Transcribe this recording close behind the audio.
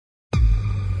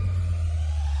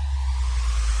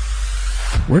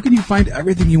Where can you find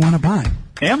everything you want to buy?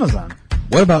 Amazon.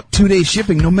 What about 2-day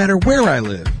shipping no matter where I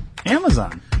live?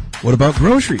 Amazon. What about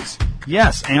groceries?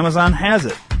 Yes, Amazon has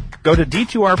it. Go to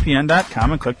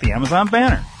d2rpn.com and click the Amazon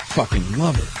banner. Fucking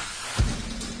love it.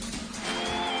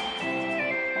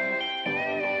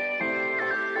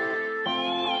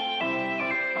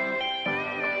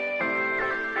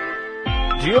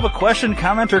 Do you have a question,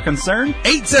 comment, or concern?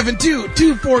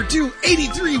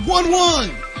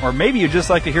 872-242-8311. Or maybe you'd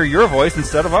just like to hear your voice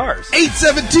instead of ours.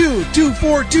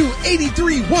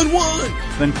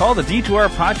 872-242-8311. Then call the D2R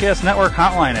Podcast Network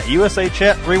hotline at USA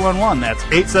Chat 311. That's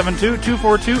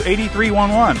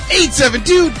 872-242-8311.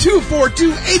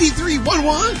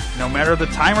 872-242-8311. No matter the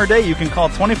time or day, you can call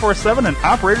 24/7 and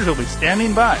operators will be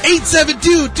standing by.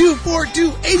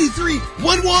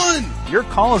 872-242-8311. Your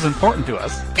call is important to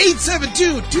us.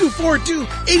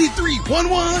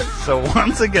 872-242-8311. So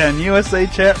once again, USA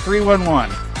Chat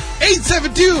 311.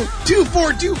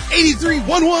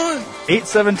 872-242-8311.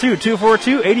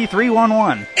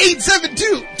 872-242-8311.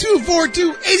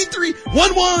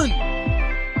 872-242-8311.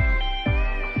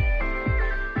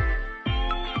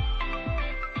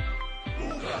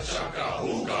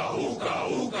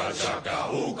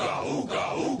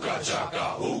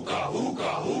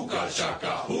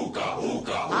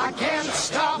 I can't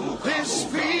stop this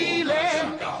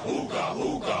feeling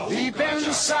deep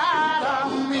inside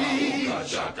of me.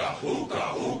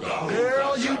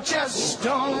 Girl, you just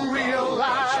don't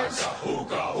realize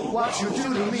what you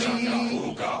do to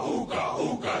me.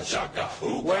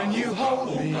 When you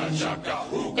hold me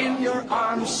in your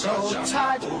arms so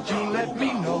tight, you let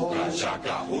me know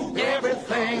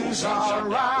everything's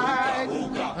alright.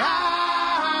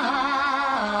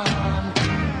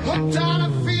 I'm hooked on a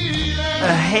feeling.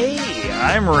 Hey,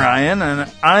 I'm Ryan,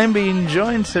 and I'm being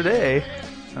joined today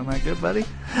by my good buddy,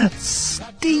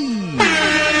 Steve.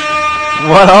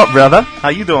 What up, brother? How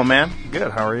you doing, man?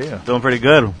 Good, how are you? Doing pretty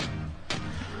good.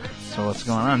 So what's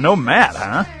going on? No Matt,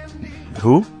 huh?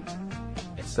 Who?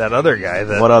 It's that other guy.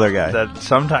 What other guy? That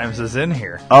sometimes is in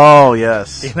here. Oh,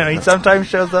 yes. You know, he sometimes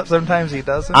shows up, sometimes he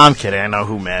doesn't. I'm kidding. I know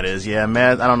who Matt is. Yeah,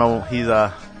 Matt, I don't know. He's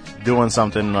doing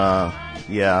something.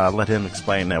 Yeah, I'll let him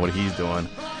explain that, what he's doing.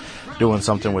 Doing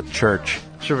something with church.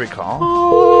 Should we call?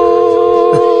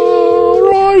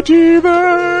 Alrighty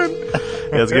then.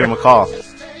 Yeah, let's give him a call.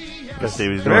 Let's see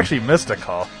what he's We doing. actually missed a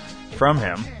call from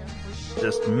him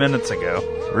just minutes ago.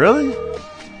 Really?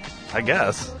 I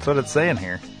guess. That's what it's saying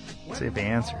here. Let's see if he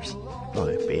answers. Oh,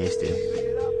 they bastard.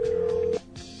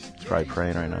 He's probably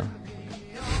praying right now.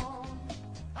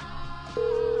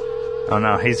 Oh,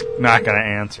 no, he's not going to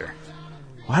answer.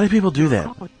 Why do people do that?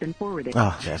 Oh, that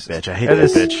bitch. I hate that It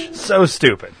is bitch. so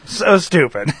stupid. So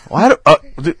stupid. Why do,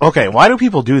 okay, why do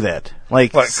people do that?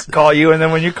 Like, Call you, and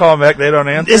then when you call them back, they don't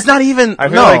answer? it's not even, I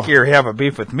feel no. like you have a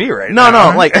beef with me right now.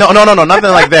 No, like, no,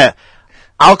 nothing like that.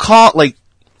 I'll call, like,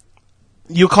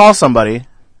 you call somebody,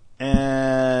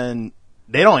 and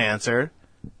they don't answer,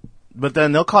 but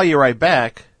then they'll call you right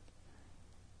back,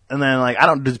 and then, like,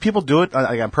 do people do it,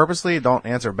 like, purposely don't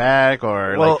answer back,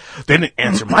 or, Well, like, they didn't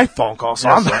answer my phone call, so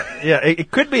I'm not. Yeah,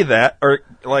 it could be that, or,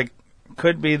 like,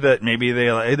 could be that maybe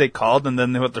they called and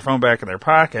then they put their phone back in their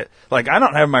pocket. Like, I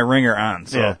don't have my ringer on,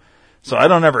 so I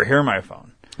don't ever hear my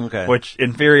phone. Okay. Which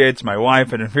infuriates my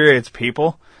wife and infuriates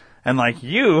people. And, like,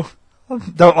 you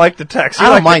don't like to text. You I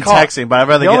don't like to mind call. texting, but I'd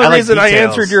rather The get, only I like reason I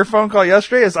details. answered your phone call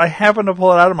yesterday is I happened to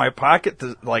pull it out of my pocket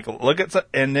to, like, look at something,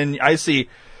 and then I see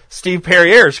Steve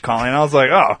Perrier's calling. I was like,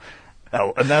 oh,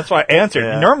 and that's why I answered.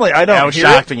 Yeah. Normally, I don't I was hear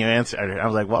shocked it. when you answered. I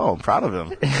was like, whoa, I'm proud of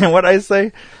him. And what I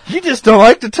say, you just don't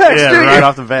like to text, Yeah, do you? right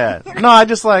off the bat. No, I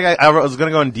just, like, I was going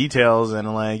to go in details,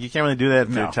 and, like, you can't really do that if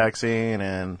No. you're texting,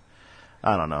 and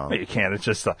I don't know. No, you can't. It's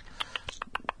just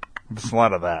it's a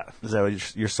lot of that. Is that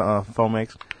what your phone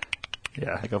makes?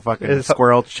 Yeah. Like a fucking It's-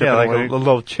 squirrel chipping Yeah, like away? a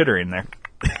little chittering there.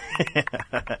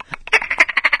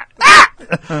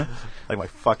 Like my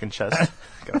fucking chest.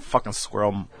 Got a fucking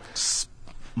squirrel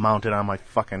mounted on my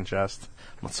fucking chest.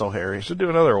 I'm so hairy. Should do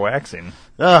another waxing.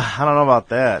 Ugh, I don't know about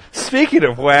that. Speaking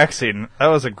of waxing, that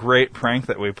was a great prank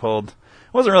that we pulled.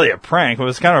 It wasn't really a prank. It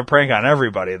was kind of a prank on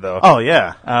everybody, though. Oh,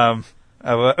 yeah.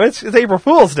 It's April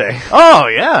Fool's Day. Oh,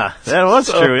 yeah. That was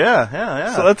So- true.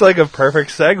 Yeah. So that's like a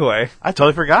perfect segue. I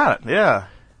totally forgot it. Yeah.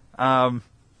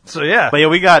 So yeah. But yeah,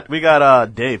 we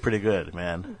got Dave pretty good,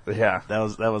 man. Yeah. That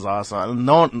was awesome.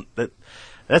 No one,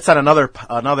 that's on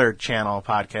another channel,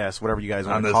 podcast, whatever you guys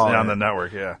want to call it. On the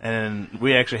network, yeah. And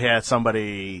we actually had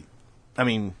somebody,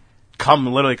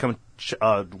 come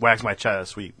wax my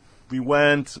chest. We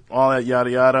went, all that yada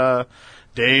yada.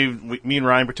 Dave, me and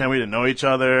Ryan pretend we didn't know each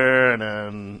other, and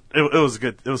then it was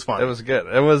good. It was fun. It was good.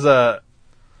 It was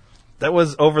that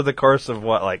was over the course of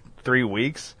what, like 3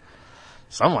 weeks?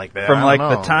 Something like that. From I like don't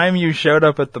the know. time you showed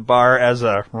up at the bar as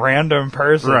a random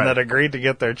person Right. that agreed to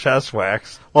get their chest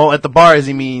waxed. Well, at the bar, as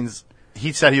he means,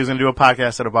 he said he was going to do a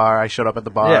podcast at a bar. I showed up at the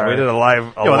bar. Yeah, we did a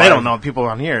live. Yeah, well, they don't know. People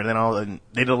on here, they know. And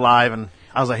they did a live, and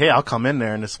I was like, hey, I'll come in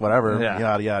there and just whatever. Yeah.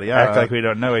 Yada, yada, yada. Act like we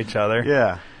don't know each other.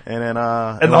 Yeah. And then,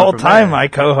 And the whole time, my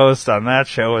co-host on that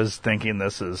show was thinking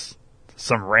this is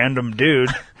some random dude.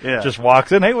 Yeah. Just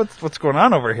walks in. Hey, what's going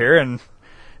on over here? And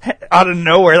out of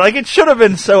nowhere, like it should have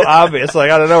been so obvious. Like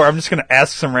out of nowhere, I'm just going to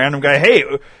ask some random guy, "Hey,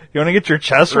 you want to get your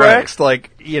chest Right. waxed?"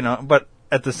 Like, you know. But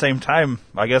at the same time,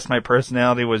 I guess my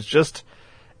personality was just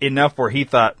enough where he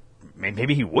thought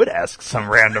maybe he would ask some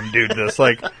random dude this.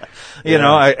 Like, you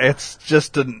know, it's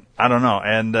just I don't know.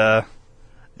 And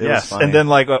yes, funny. and then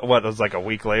like what it was like a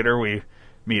week later, we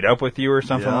meet up with you or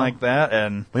something Yeah. like that,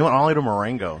 and We went all the way to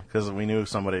Marengo because we knew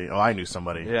somebody. Oh, I knew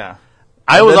somebody. yeah.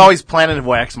 I was then- always planning to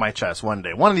wax my chest one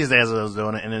day. One of these days I was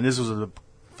doing it, and then this was a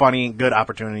funny, good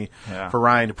opportunity Yeah. for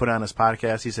Ryan to put on his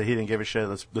podcast. He said he didn't give a shit.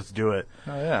 Let's do it.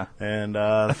 Oh yeah. And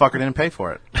the fucker didn't pay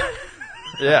for it.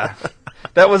 Yeah,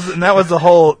 that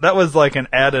was like an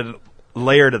added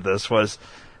layer to this. Was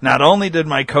not only did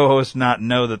my co-host not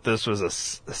know that this was a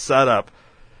setup,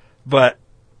 but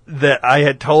that I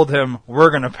had told him we're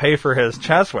going to pay for his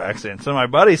chest waxing. So my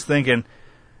buddy's thinking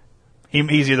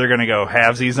he's either going to go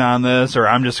halvesies on this or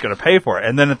I'm just going to pay for it.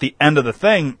 And then at the end of the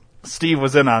thing, Steve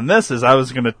was in on this. Is I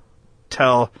was going to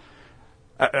tell.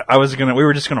 We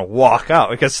were just going to walk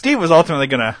out because Steve was ultimately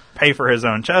going to pay for his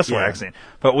own chest waxing,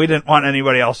 but we didn't want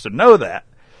anybody else to know that.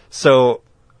 So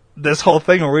this whole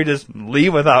thing where we just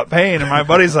leave without paying, and my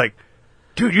buddy's like,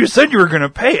 "Dude, you said you were going to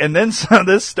pay," and then so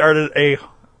this started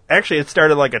it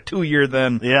started like a 2-year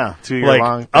then, Yeah, 2 year like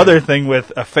long. other thing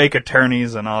with fake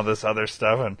attorneys and all this other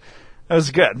stuff, and it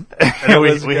was good. And It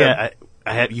we was good.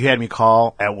 you had me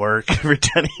call at work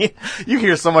pretending you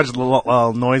hear so much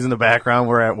noise in the background.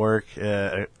 We're at work,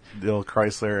 the old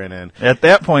Chrysler, and then At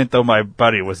that point, though, my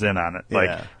buddy was in on it. Like,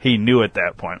 Yeah. he knew at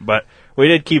that point. But we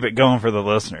did keep it going for the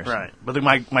listeners. right. But then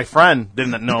my friend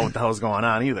didn't know what the hell was going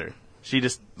on either. She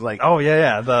just like Oh,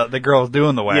 yeah. The girl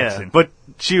doing the yeah, waxing. but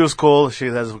she was cool. She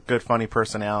has a good, funny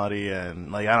personality,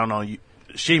 and like I don't know.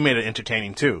 She made it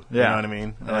entertaining too. You Yeah. know what I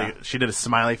mean? Yeah. Like she did a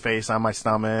smiley face on my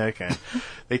stomach, and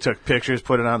they took pictures,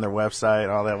 put it on their website,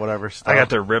 all that whatever stuff. I got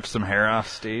to rip some hair off,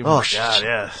 Steve. Oh God,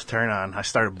 yeah. Turn on. I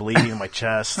started bleeding in my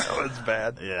chest. That was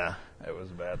bad. Yeah. It was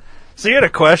bad. So you had a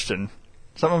question.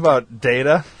 Something about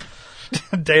data?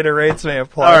 Data rates may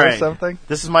apply All or right. something?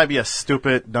 This might be a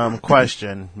stupid, dumb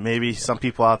question. Maybe some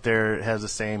people out there has the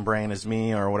same brain as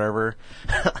me or whatever.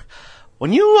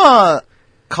 When you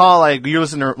call, like, you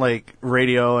listen to, like,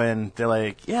 radio and they're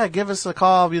like, yeah, give us a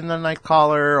call, be the night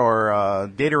caller, or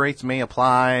data rates may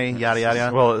apply, yada, yada,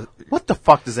 yada. Well, What the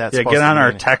fuck does that Yeah, supposed get to on our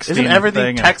mean? texting Isn't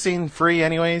everything thing and- texting free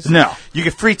anyways? No. You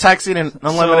get free texting and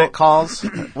unlimited So- calls?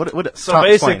 What, so explain.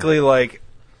 basically, like,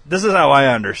 this is how I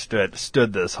understood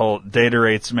this whole data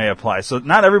rates may apply. So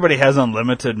not everybody has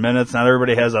unlimited minutes, not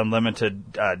everybody has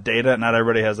unlimited data, not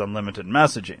everybody has unlimited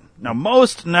messaging. Now,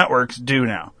 most networks do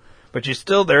now, but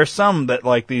there are some that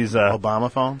like these,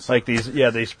 Obama phones?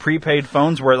 these prepaid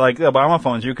phones where like the Obama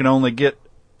phones, you can only get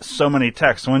so many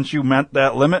texts. Once you met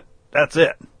that limit, that's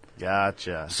it.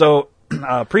 Gotcha. So,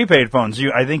 prepaid phones,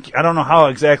 I don't know how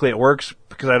exactly it works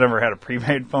because I never had a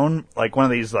prepaid phone, like one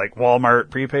of these like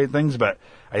Walmart prepaid things, but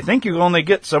I think you only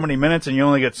get so many minutes and you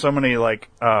only get so many like,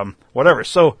 whatever.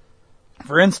 So,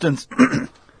 for instance,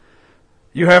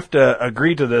 you have to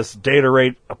agree to this data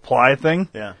rate apply thing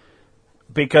Yeah.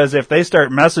 because if they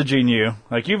start messaging you,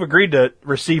 like you've agreed to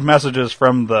receive messages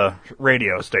from the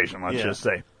radio station, let's Yeah. just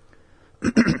say.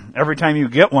 Every time you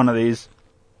get one of these,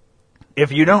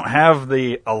 if you don't have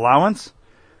the allowance,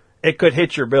 it could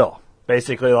hit your bill.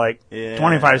 Basically, like Yeah,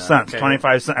 25 cents, okay.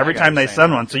 25 cents every I got time what they you're send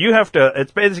saying. one. So you have to,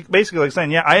 it's basically like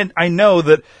saying, yeah, I know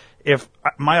that if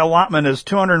my allotment is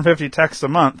 250 texts a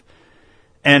month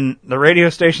and the radio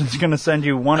station's going to send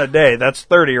you one a day, that's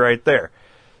 30 right there.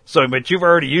 So, but you've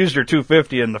already used your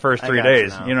 250 in the first I 3 got you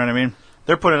days. now. You know what I mean?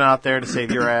 They're putting it out there to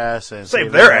save your ass and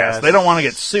Save their ass. They don't want to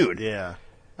get sued. Yeah.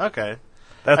 Okay.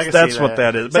 I can That's see what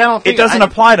that is. See, I don't But it think- doesn't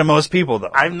apply to most people, though.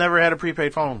 I've never had a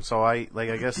prepaid phone, so I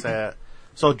guess that.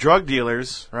 So drug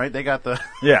dealers, right? They got the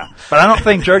Yeah, but I don't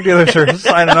think drug dealers are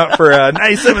signing up for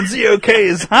 97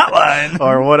 COK's hotline.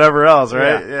 or whatever else,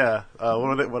 right? Yeah. What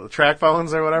are they? What track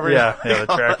phones or whatever? Yeah, the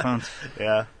track phones.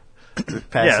 Yeah. Yeah,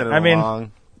 Passing it I mean,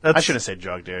 along. That's, I shouldn't say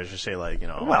drug dealers. Just say like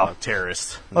Well,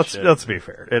 terrorists. and shit. let's be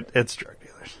fair. It's drug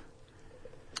dealers.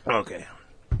 Okay.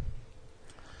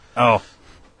 Oh,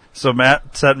 so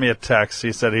Matt sent me a text.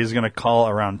 He said he's going to call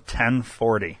around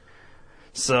 10:40.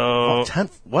 So 10.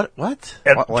 What?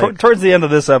 towards the end of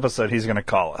this episode, he's going to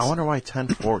call us. I wonder why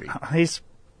 10:40. He's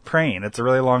praying. It's a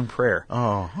really long prayer.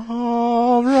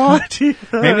 All righty.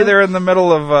 Maybe they're in the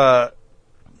middle of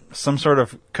some sort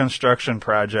of construction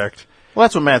project. Well,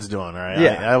 that's what Matt's doing, right?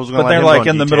 Yeah, I was but gonna let they're him like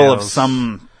go in the middle of details.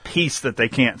 some piece that they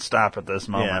can't stop at this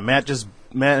moment. Yeah,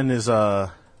 Matt and his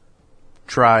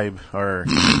tribe or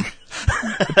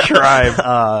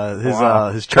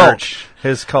Tribe. His church.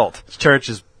 His cult. His church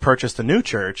has purchased a new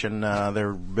church, and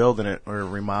they're building it or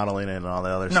remodeling it and all the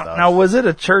other stuff. Now, was it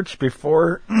a church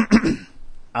before,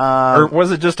 or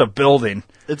was it just a building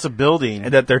It's a building,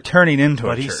 that they're turning into a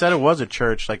but church? he said it was a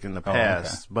church like in the okay.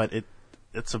 past, but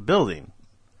it's a building.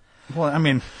 Well, I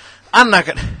mean, I'm not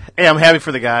gonna. Hey, I'm happy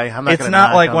for the guy. I'm not. it's gonna not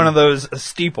knock like him. one of those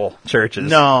steeple churches.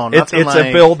 No, it's nothing a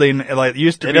like- building. Like it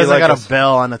used to It be doesn't like got a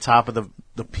bell on the top of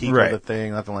the peak Right. of the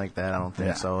thing. Nothing like that. I don't think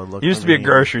yeah. so. It looked used to be a like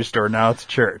grocery store. Now it's a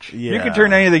church. You Yeah. can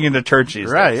turn anything into church these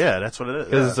Right? days. Yeah, that's what it is.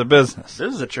 Because it's a business.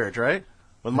 This is a church, right?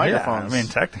 With Yeah, microphones. I mean,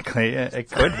 technically, it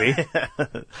could be.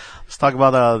 Let's talk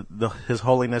about His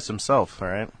Holiness himself. All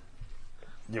right.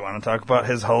 You want to talk about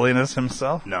His Holiness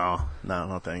himself? No,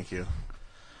 thank you.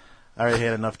 I already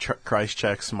had enough Christ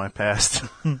checks in my past.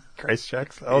 Christ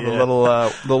checks. Oh, the Yeah.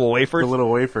 little wafers. The little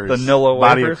wafers. The Nilla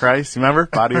Body wafers? of Christ. You remember?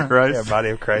 Body of Christ? Yeah, Body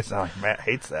of Christ. Oh, Matt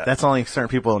hates that. That's only certain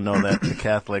people know that. The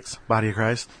Catholics. Body of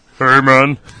Christ.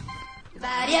 Amen.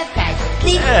 Body of Christ,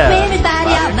 sleep Yeah, with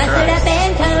body all mustered up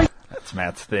and toned. That's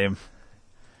Matt's theme.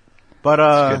 But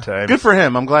Good times. good for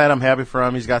him. I'm glad. I'm happy for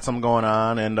him. He's got something going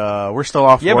on, and we're still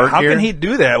off Yeah, work but how here. can he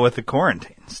do that with the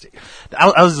quarantine, Steve?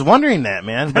 I was wondering that,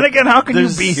 man. And again, how can you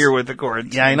There's- be here with the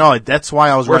quarantine? Yeah, I know. That's why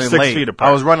I was We're running 6 late. feet apart.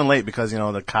 I was running late because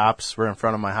the cops were in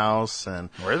front of my house, and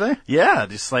Were they? yeah,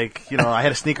 just like I had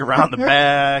to sneak around the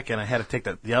back, and I had to take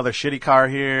the other shitty car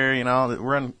here.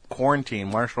 We're in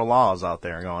quarantine. Martial laws out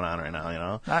there going on right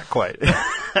now. Not quite.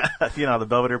 The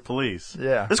Belvedere Police.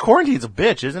 Yeah. This quarantine's a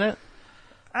bitch, isn't it?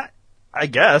 I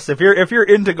guess if you're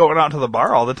into going out to the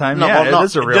bar all the time, it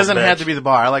is a real. It doesn't bitch. have to be the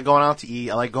bar. I like going out to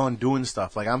eat. I like going doing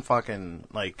stuff. Like I'm fucking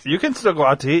like. You can still go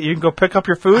out to eat. You can go pick up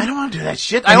your food. I don't want to do that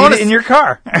shit. I I want want it in your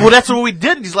car. Well, that's what we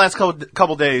did these last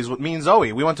couple days with me and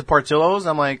Zoe. We went to Portillo's.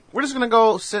 I'm like, we're just gonna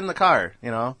go sit in the car,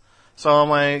 So I'm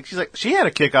like, she's like, she had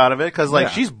a kick out of it because Yeah.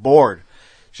 she's bored.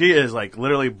 She is like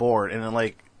literally bored, and then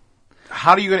like,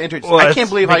 how are you gonna entertain? Well, I it's can't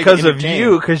believe how you because can of entertain.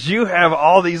 you, because you have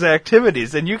all these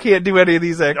activities and you can't do any of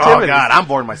these activities. Oh God, I'm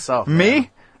bored myself. man. Me?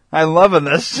 I'm loving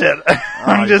this shit.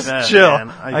 I'm I just bet, chill. man.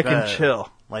 I can bet. chill.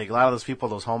 Like a lot of those people,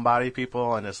 those homebody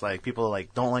people, and it's like people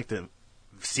like don't like to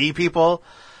see people.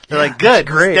 They're like, good,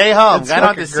 great. stay home. It's I don't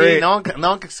have to fucking great. see. No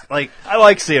one can, like I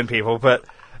like seeing people, but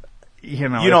you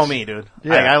know you know it's- me, dude.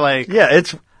 Yeah, Like, I like. Yeah,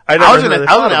 it's. I I was never really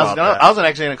thought about that. I was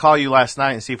actually gonna call you last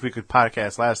night and see if we could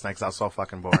podcast last night because I was so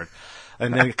fucking bored,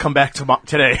 and then come back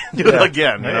today do it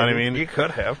again. You know what I mean? You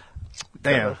could have.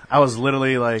 Damn, I was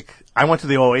literally like, I went to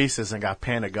the Oasis and got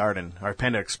Panda Garden or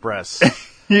Panda Express.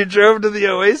 You drove to the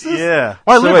Oasis? Yeah,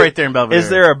 well, I So live wait, right there in Belvedere. Is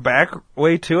there a back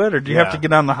way to it, or do you have Yeah. to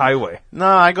get on the highway? No,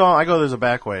 I go. There's a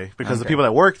back way because the Okay. people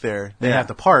that work there they Yeah. have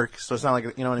to park, so it's not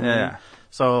like you know what I mean. Yeah.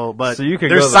 So, but So you could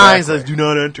there's go the signs back that do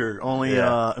not enter. Only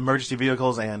Yeah. emergency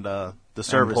vehicles and the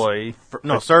service Employee.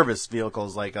 service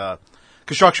vehicles like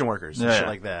construction workers and Yeah. shit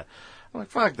like that. I'm like,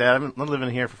 fuck that. I'm living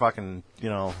here for fucking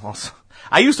Also,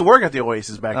 I used to work at the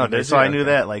Oasis back in the day, did so you? I knew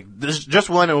Okay. that. Like, this, just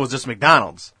when it was just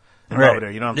McDonald's in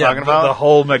Belvedere, you know what I'm talking about? The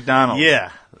whole McDonald's. Yeah,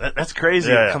 that's crazy.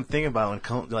 Yeah, yeah. Come think about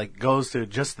it. Like goes to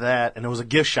just that, and there was a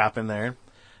gift shop in there,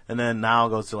 and then now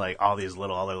goes to like all these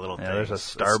other little Yeah, things. there's a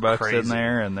It's Starbucks in crazy.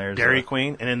 there, and there's Dairy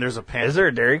Queen, and then there's a Is there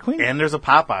a Dairy Queen? and there's a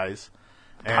Popeyes,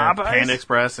 and Popeyes? Panda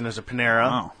Express, and there's a Panera,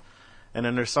 Oh, and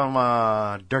then there's some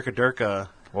Durka.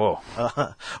 whoa!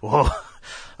 Whoa.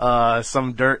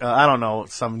 Some dirt, I don't know,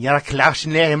 some whatever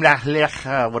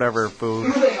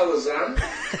food. Who the hell is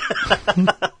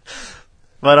that?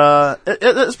 But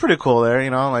it's pretty cool there,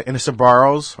 like in the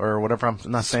Sbarro's or whatever. I'm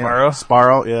not saying Sbarro?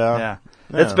 Sbarro, yeah. Yeah.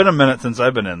 Yeah. It's been a minute since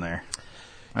I've been in there.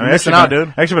 You're missing out,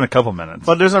 dude. Actually, been a couple minutes.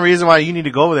 But there's no reason why you need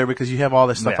to go over there because you have all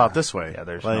this stuff Yeah. out this way. Yeah,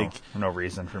 there's like, no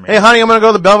reason for me. hey, honey, I'm gonna go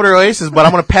to the Belvedere Oasis, but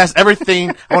I'm gonna pass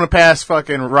everything. I want to pass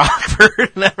fucking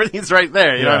Rockford and everything's right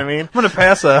there. You know what I mean? I'm going to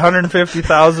pass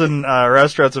 150,000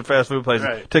 restaurants and fast food places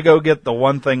Right. to go get the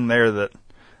one thing there that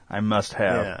I must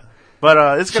have. Yeah.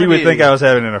 But it's gonna She would be. think I was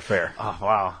having an affair Oh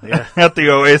wow, yeah. at the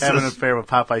Oasis. Having an affair with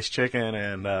Popeye's chicken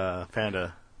and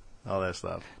Panda, all that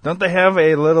stuff. Don't they have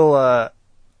a little,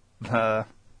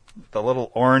 the little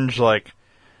orange, like,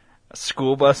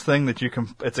 school bus thing that you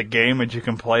can, it's a game that you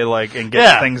can play, like, and get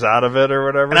Yeah. things out of it or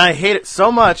whatever? And I hate it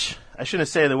so much. I shouldn't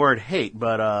say the word hate,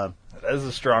 but That is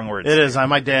a strong word. it is.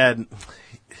 My dad,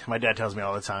 my dad tells me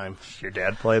all the time. Your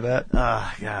dad play that?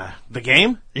 Yeah. The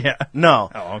game? Yeah.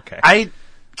 No. Oh, okay.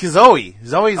 Cause Zoe's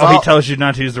he tells you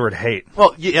not to use the word hate.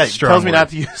 well, yeah, he Strong tells me word. not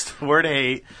to use the word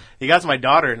hate. He got to my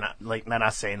daughter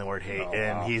not saying the word hate,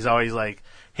 and wow. he's always like,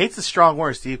 hate's a strong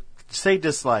word, Steve. Say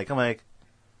dislike. I'm like,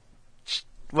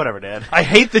 whatever, Dad. I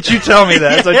hate that you tell me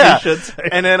that. That's what Yeah. you should say.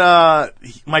 And then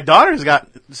my daughter's got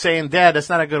saying, Dad, that's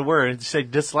not a good word. And say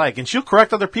dislike, and she'll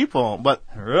correct other people, but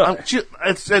Really?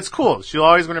 it's cool. She'll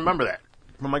always remember that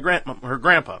from her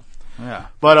grandpa. Yeah.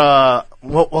 But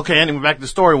okay. Anyway, back to the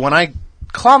story. When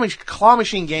claw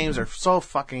machine games are so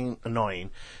fucking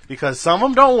annoying because some of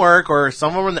them don't work, or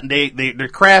some of them they're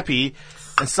crappy,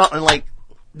 and something like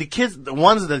the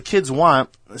ones that the kids want.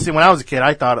 See, when I was a kid,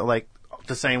 I thought it like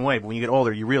the same way. But when you get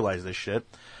older, you realize this shit.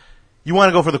 You want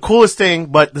to go for the coolest thing,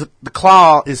 but the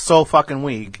claw is so fucking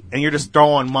weak, and you're just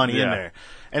throwing money in Yeah. there.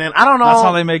 And then I don't know. That's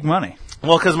how they make money.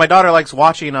 Well, because my daughter likes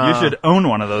watching. You should own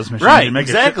one of those machines. Right, You make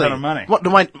exactly. a shit ton of money. What,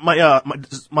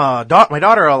 my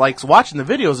daughter likes watching the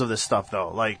videos of this stuff, though.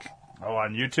 Like, Oh,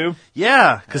 on YouTube?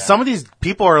 yeah, because some of these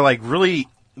people are like really,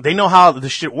 they know how the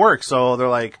shit works, so they're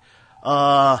like,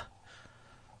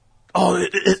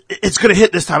 it's gonna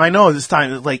hit this time. I know this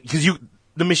time. It's like, because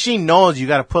the machine knows you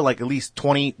got to put like at least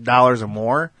 $20 or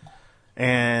more,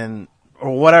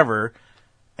 or whatever.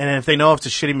 And if they know it's a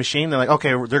shitty machine, they're like, okay,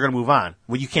 they're going to move on.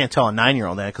 Well, you can't tell a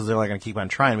 9-year-old that because they're like going to keep on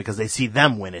trying because they see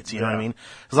them win it. You know what I mean?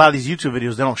 'Cause a lot of these YouTube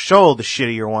videos, they don't show the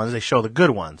shittier ones. They show the good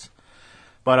ones.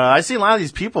 But I see a lot of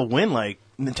these people win like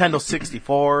Nintendo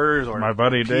 64s or My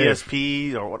buddy Dave.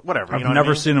 PSP or whatever. I've you know never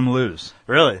what I mean? seen him lose.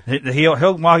 Really?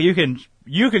 He'll well, you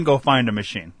can go find a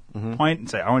machine, point and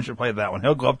say, I want you to play that one.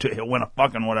 He'll go up to it. He'll win a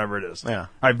fucking whatever it is. Yeah.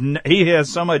 He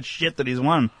has so much shit that he's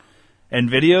won in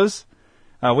videos.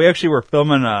 We actually were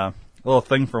filming a little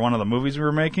thing for one of the movies we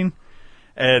were making,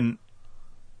 and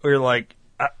we were like,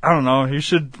 I don't know, you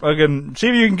should fucking see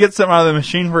if you can get something out of the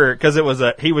machine for it, because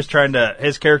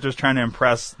his character was trying to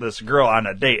impress this girl on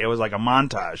a date. It was like a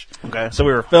montage. Okay. So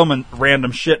we were filming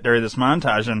random shit during this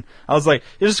montage, and I was like,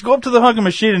 you just go up to the fucking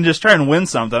machine and just try and win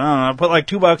something. I don't know, put like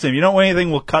 $2 in. If you don't win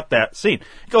anything, we'll cut that scene.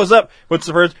 It goes up, what's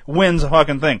the first? Wins a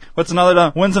fucking thing. What's another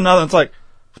done? Wins another. It's like,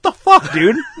 what the fuck,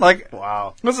 dude? Like,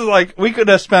 Wow. this is like, we could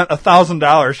have spent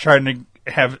 $1,000 trying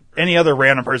to have any other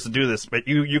random person do this, but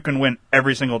you can win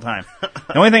every single time.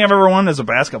 The only thing I've ever won is a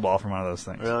basketball from one of those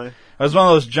things. Really? It was one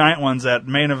of those giant ones at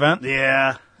main event.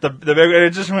 Yeah. The big, it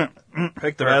just went,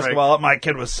 picked the Perfect. basketball up. My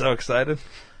kid was so excited.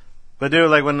 But dude,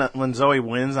 like when Zoe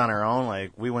wins on her own,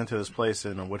 like we went to this place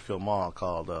in Woodfield Mall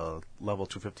called Level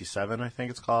 257, I think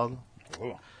it's called.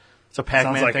 Ooh. It's a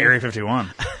Pac-Man Sounds like thing. Area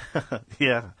 51.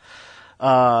 Yeah.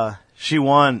 She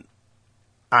won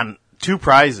on 2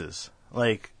 prizes.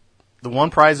 Like, the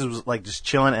one prize was like just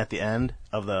chilling at the end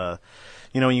of the,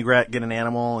 when you get an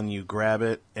animal and you grab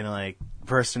it, and like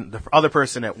the other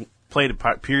person that played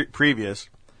it previous,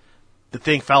 the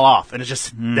thing fell off, and it's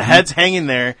just the head's hanging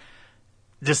there,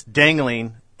 just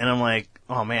dangling, and I'm like,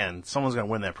 oh man, someone's gonna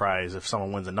win that prize if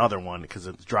someone wins another one because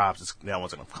it drops, that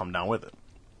one's gonna come down with it.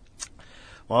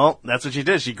 Well, that's what she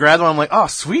did. She grabbed one. I'm like, oh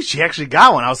sweet, she actually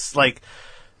got one. I was like,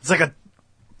 it's like a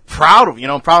proud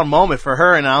moment for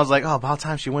her, and I was like, oh, about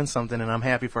time she wins something, and I'm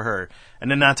happy for her. And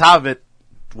then on top of it,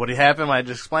 what happened, I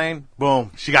just explained,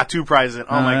 boom, she got 2 prizes.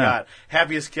 Oh my yeah. God,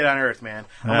 happiest kid on earth, man.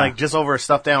 I'm Yeah. like, just over a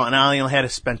stuffed animal, and I only had to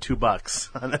spend $2.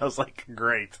 And that was like,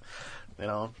 great.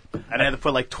 And I had to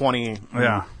put like 20.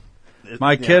 Yeah.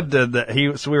 My kid did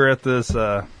that. So we were at this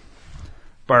bar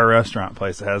restaurant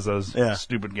place that has those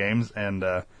stupid games, and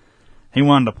he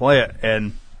wanted to play it,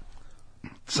 and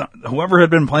whoever had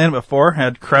been playing it before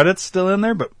had credits still in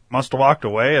there, but must have walked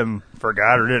away and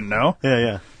forgot or didn't know.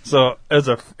 Yeah. So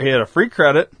he had a free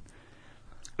credit,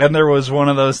 and there was one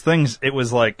of those things. It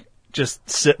was like just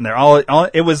sitting there.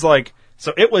 It was like,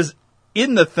 so it was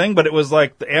in the thing, but it was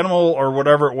like the animal or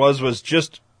whatever it was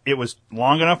it was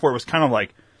long enough where it was kind of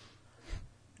like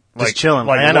Just chilling.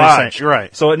 like I know what you're saying. lodged. You're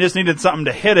right. So it just needed something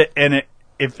to hit it, and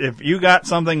if you got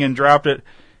something and dropped it,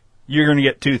 you're going to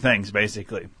get 2 things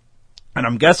basically. And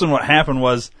I'm guessing what happened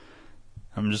was,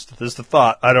 just a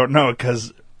thought, I don't know,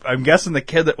 because I'm guessing the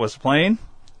kid that was playing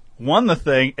won the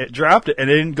thing, it dropped it, and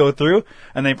it didn't go through,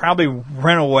 and they probably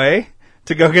ran away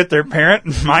to go get their parent,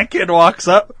 and my kid walks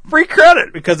up, free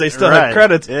credit, because they still have Right,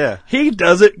 credits. yeah. He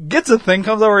does it, gets a thing,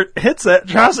 comes over, hits it,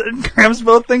 drops it, and grabs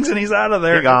both things, and he's out of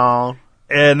there. You're gone.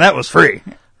 And that was free.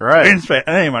 Right. He didn't pay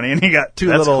any money, and he got 2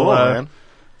 That's little, cool, man.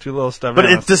 2 little stuff. But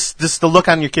it's just the look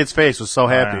on your kid's face was so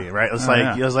happy, yeah. right? It's Oh, like,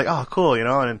 yeah. it was like, oh, cool,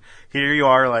 and here you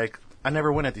are, like, I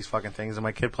never win at these fucking things, and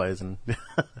my kid plays, and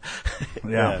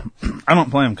Yeah. I don't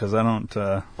play them because I don't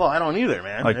Well, I don't either,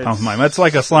 man. like pump money. It's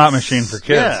like a slot machine for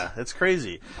kids. Yeah, it's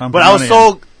crazy. Pump But I was money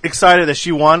so excited that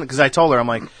she won because I told her, I'm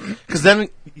like, because then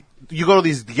you go to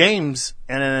these games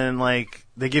and then like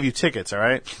they give you tickets, all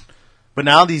right? But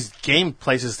now these game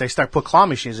places they start put claw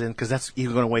machines in because that's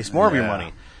you're going to waste more of your Yeah.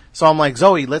 money. So I'm like,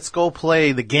 Zoe, let's go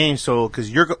play the game. So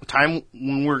because time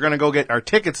when we're going to go get our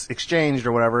tickets exchanged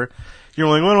or whatever. You're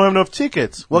like, well, I don't have enough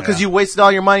tickets. Well, because Yeah. you wasted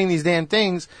all your money in these damn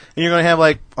things, and you're going to have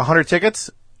like 100 tickets,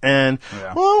 and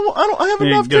Yeah. well, I have You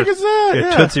enough get a- tickets there. a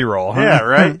Yeah. Tootsie Roll, huh? Yeah,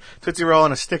 right. Tootsie Roll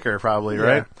and a sticker, probably, Yeah.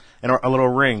 right? And a little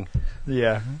ring.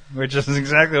 Yeah, which is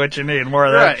exactly what you need. More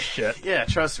of that shit. Yeah,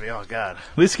 trust me. Oh God.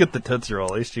 At least get the Tootsie Roll.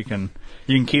 At least you can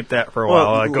keep that for a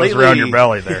while. Well, It goes lately- around your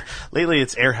belly there. Lately,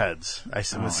 it's Airheads.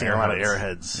 I've been seeing a lot of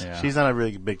Airheads. Airheads. Yeah. She's not a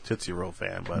really big Tootsie Roll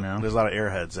fan, but No. there's a lot of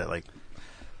Airheads that like.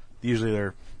 Usually,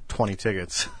 they're 20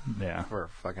 tickets Yeah, for a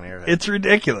fucking Airhead. it's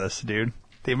ridiculous, dude.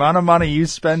 The amount of money you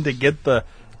spend to get the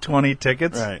 20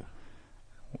 tickets. right.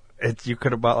 You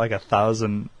could have bought like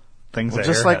 1,000 things. Well, at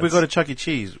just like we Airheads. go to Chuck E.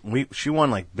 Cheese, she won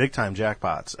like big time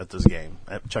jackpots at this game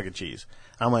at Chuck E. Cheese.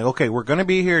 I'm like, okay, we're gonna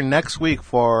be here next week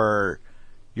for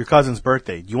your cousin's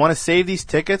birthday. Do you want to save these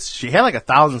tickets? She had like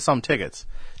 1,000 some tickets.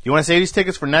 Do you want to save these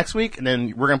tickets for next week, and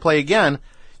then we're gonna play again?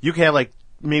 You can have like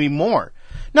maybe more.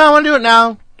 No, I want to do it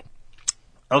now.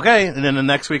 Okay, and then the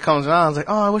next week comes around. I was like,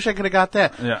 oh, I wish I could have got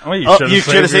that. Yeah, well, you Oh, should've you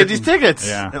should have saved saved these your- tickets.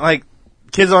 Yeah. Mm-hmm. And, like,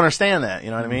 kids don't understand that. You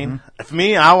know what I mean? If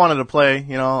me, I wanted to play.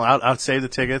 You know, I'd save the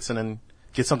tickets and then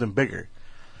get something bigger.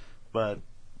 But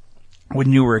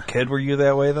When you were a kid, were you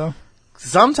that way though?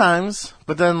 sometimes,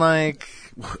 but then like,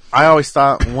 I always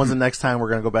thought, when's the next time we're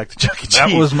gonna go back to Chuck E. Cheese?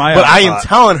 That was my But I am thought.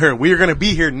 telling her we are gonna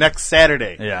be here next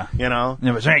Saturday. Yeah. You know.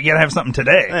 Yeah, but you gotta have something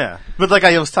today. Yeah. But like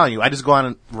I was telling you, I just go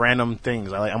on random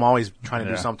things. I'm always trying to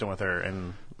Yeah. do something with her,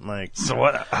 and like. So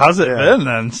what? How's it Yeah. been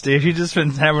then, Steve? You just been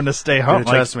having to stay home. Dude,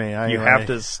 trust me, you have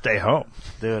to stay home.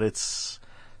 Dude, it's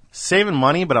saving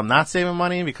money, but I'm not saving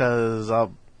money because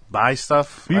I'll buy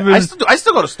stuff. You've I been-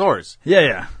 still go to stores.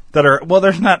 Yeah. That are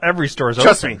there's not every store's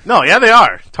Trust open. me. No, yeah, they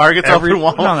are. Target's Every,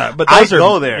 open. no, but I those are,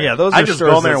 go there. Yeah, those I are just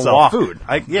stores go there that and sell walk. food.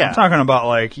 Yeah. I'm talking about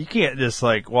like you can't just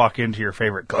like walk into your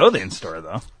favorite clothing store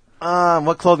though.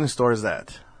 What clothing store is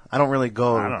that? I don't really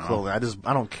go I to don't know. clothing.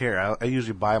 I don't care. I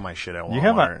usually buy my shit at Walmart. You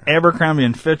have an Abercrombie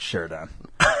and Fitch shirt on,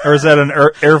 or is that an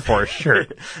Air Force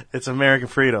shirt? It's American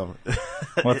Freedom.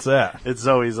 What's that? It's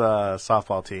Zoe's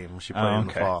softball team. She played in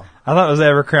the fall. I thought it was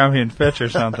Abercrombie and Fitch or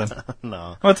something.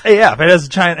 No. Well, it's AF. It has a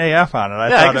giant AF on it. I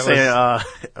Yeah, thought I can it was.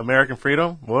 say American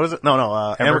Freedom. What was it?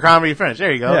 No, Abercrombie and Fitch.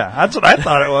 There you go. Yeah, that's what I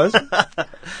thought it was.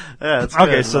 Yeah, it's Okay,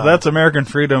 good. so No. that's American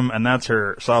Freedom, and that's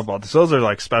her softball. So those are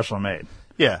like special made.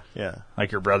 Yeah.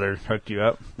 Like your brother hooked you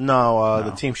up. No, the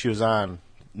team she was on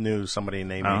knew somebody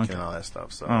named Oh, Meek okay. and all that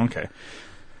stuff. So Oh, okay.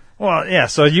 Well, yeah.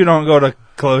 So you don't go to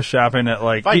clothes shopping at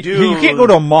like I you, do- you can't go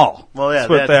to a mall. well, yeah, Let's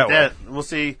put it that way. we'll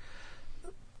see.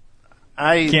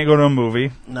 You can't go to a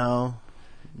movie. No,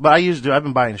 but I used to. I've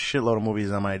been buying a shitload of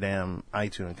movies on my damn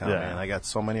iTunes account, Yeah. man. I got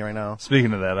so many right now.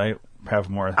 Speaking of that, I have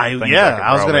more. I things was could going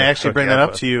probably to actually hook bring you that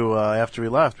up with. to you after we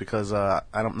left because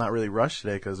I'm not really rushed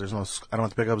today because there's no. I don't have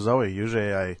to pick up Zoe.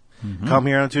 Usually I come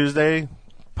here on a Tuesday,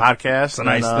 podcast. It's a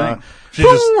nice and, thing. She's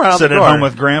boom, just right out the sitting at door. home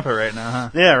with Grandpa right now, huh?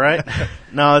 Yeah, right.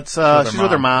 No, it's she's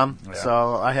with her mom. Yeah.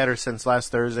 So I had her since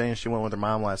last Thursday, and she went with her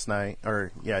mom last night,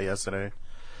 or yesterday.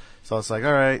 So it's like,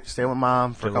 all right, stay with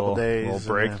mom for Get a couple days. little and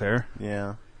break then- there.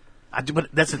 Yeah, I do, but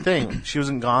that's the thing. She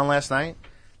wasn't gone last night,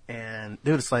 and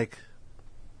dude, it's like,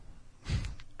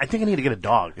 I think I need to get a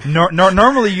dog.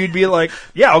 Normally you'd be like,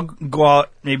 yeah, I'll go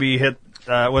out, maybe hit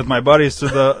with my buddies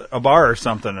to a bar or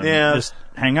something, and Yeah. just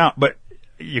hang out, but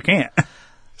you can't.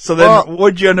 So then, Well,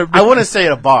 what'd you end up I doing? wouldn't say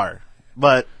at a bar,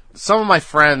 but some of my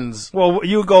friends, Well,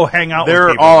 you go hang out. they're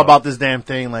with people, all though. about this damn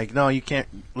thing. Like, no, you can't.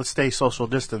 Let's stay social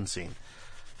distancing.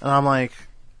 And I'm like,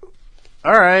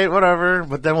 all right, whatever.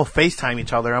 But then we'll FaceTime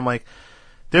each other. I'm like,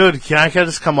 dude, can I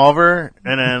just come over?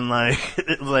 And then like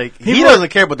he People doesn't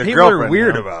care about their people girlfriend. are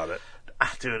weird you know? about it.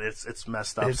 Dude, it's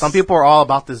messed up. It's- Some people are all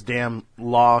about this damn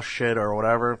law shit or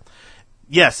whatever.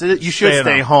 Yes, you should Stay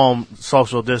stay at home,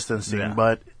 social distancing. Yeah.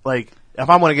 But like, if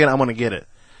I'm gonna get it, I'm gonna get it.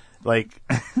 Like,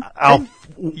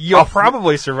 You'll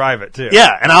probably survive it too. yeah,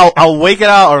 and I'll wake it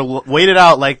out or wait it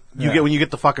out like you Yeah. get when you get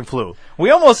the fucking flu. We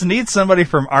almost need somebody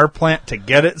from our plant to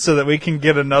get it so that we can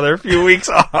get another few weeks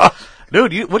off.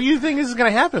 Dude, what do you think is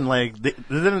going to happen? Like,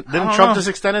 didn't don't Trump know. just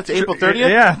extend it to April 30th?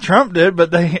 Yeah, Trump did,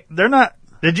 but they're not.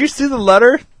 Did you see the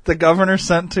letter the governor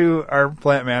sent to our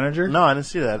plant manager? No, I didn't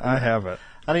see that. I have it.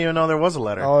 I didn't even know there was a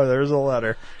letter. Oh, there's a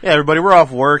letter. Yeah, everybody, we're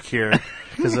off work here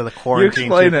because of the quarantine.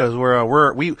 explain it. Because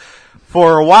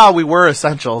For a while, we were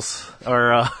essentials.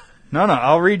 Or No,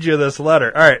 I'll read you this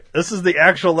letter. All right, this is the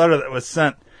actual letter that was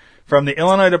sent from the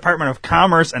Illinois Department of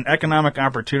Commerce and Economic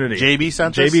Opportunity. JB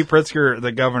sent this? JB Pritzker,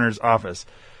 the governor's office.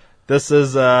 This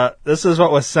is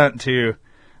what was sent to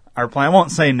our plant. I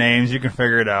won't say names. You can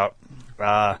figure it out.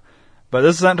 But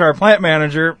this is sent to our plant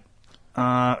manager,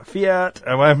 Fiat.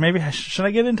 Well, maybe should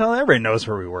I get until everybody knows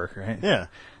where we work, right? yeah.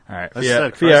 All right. That's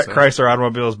Fiat Chrysler. Chrysler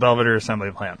Automobiles Belvedere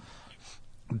Assembly Plant.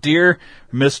 Dear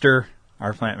Mr.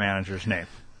 Our plant manager's name.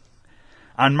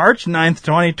 On March 9th,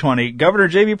 2020, Governor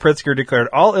J.B. Pritzker declared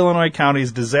all Illinois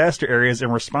counties disaster areas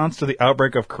in response to the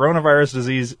outbreak of coronavirus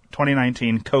disease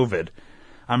 2019 COVID.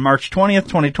 On March 20th,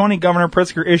 2020, Governor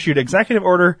Pritzker issued Executive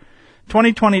Order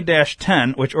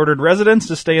 2020-10, which ordered residents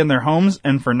to stay in their homes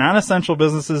and for non-essential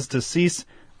businesses to cease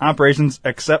operations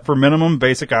except for minimum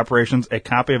basic operations. A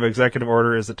copy of Executive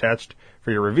Order is attached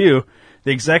for your review.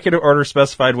 The Executive Order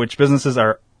specified which businesses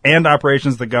and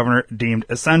operations the governor deemed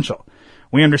essential.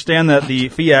 We understand that the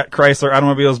Fiat Chrysler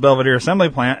Automobiles Belvedere Assembly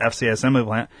Plant, FCA Assembly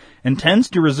Plant, intends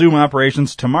to resume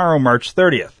operations tomorrow, March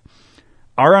 30th.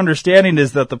 Our understanding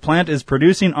is that the plant is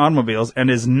producing automobiles and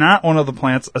is not one of the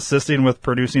plants assisting with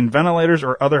producing ventilators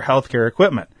or other healthcare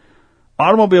equipment.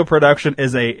 Automobile production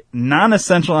is a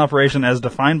non-essential operation as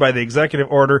defined by the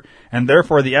executive order, and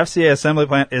therefore the FCA Assembly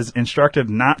Plant is instructed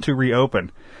not to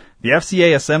reopen. The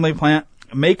FCA Assembly Plant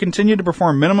may continue to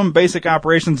perform minimum basic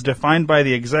operations defined by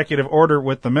the executive order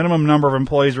with the minimum number of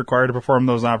employees required to perform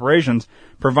those operations,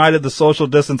 provided the social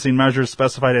distancing measures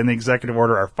specified in the executive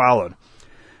order are followed.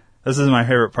 This is my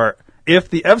favorite part. If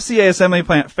the FCA Assembly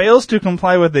Plant fails to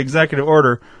comply with the executive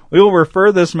order, we will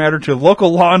refer this matter to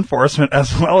local law enforcement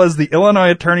as well as the Illinois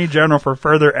Attorney General for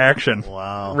further action.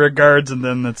 Wow. Regards, and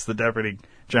then that's the Deputy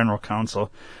General Counsel.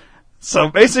 So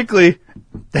basically,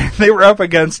 they were up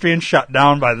against being shut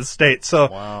down by the state, so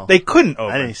Wow. they couldn't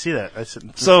open. I didn't see that.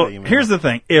 So here's the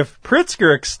thing. If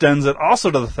Pritzker extends it also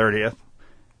to the 30th,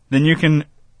 then you can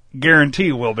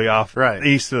guarantee we'll be off Right.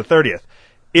 east of the 30th.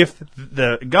 If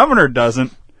the governor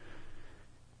doesn't,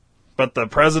 but the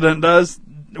president does,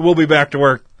 we'll be back to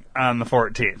work on the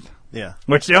 14th. Yeah.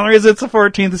 Which the only reason it's the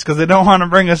 14th is because they don't want to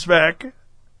bring us back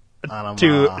On a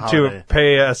to holiday.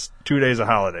 pay us 2 days of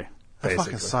holiday. That Basically.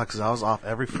 fucking sucks, 'cause I was off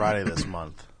every Friday this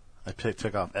month. I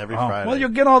took off every Oh, Friday. well, you'll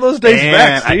get all those days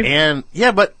back, Steve.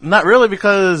 Yeah, but not really,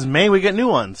 because May we get new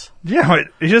ones. Yeah, but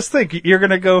you just think you're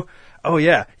going to go, oh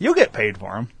yeah, you'll get paid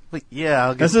for them. But yeah,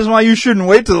 I'll get This is why you shouldn't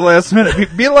wait to the last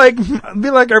minute. Be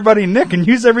like our buddy Nick and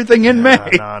use everything in May.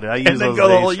 No, dude, I and use then those go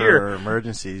the days whole for year.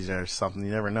 emergencies or something.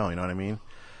 You never know. You know what I mean?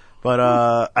 But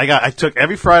I took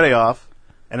every Friday off,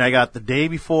 and I got the day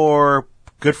before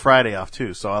Good Friday off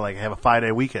too. So I have a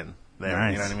 5-day weekend there.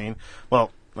 Nice. You know what I mean? Well,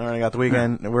 I already got the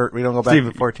weekend. And we don't go back Steve,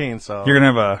 to 14. So You're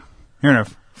gonna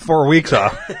have 4 weeks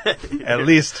off at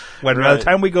least. When by the Right.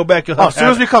 time we go back, you'll as have soon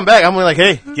as we come back, I'm like,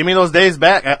 hey, give me those days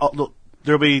back.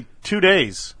 There'll be 2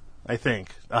 days. I think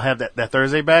I'll have that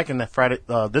Thursday back, and that Friday,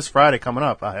 this Friday coming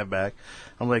up, I'll have back.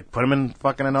 I'm like, put them in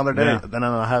fucking another day. Yeah. Then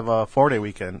I'll have a 4-day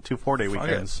weekend, 2 4-day Fuck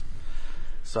weekends.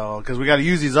 So, because we got to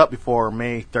use these up before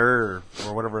May 3rd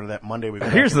or whatever that Monday we go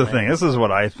back Here's in the May. thing. This is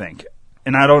what I think,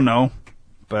 and I don't know,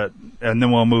 and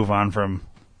then we'll move on from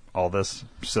all this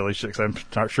silly shit. 'Cause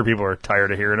I'm sure people are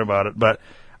tired of hearing about it. But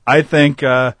I think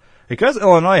because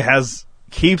Illinois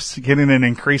keeps getting an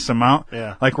increased amount,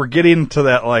 Yeah. like we're getting to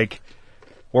that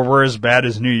where we're as bad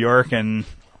as New York and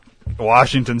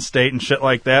Washington State and shit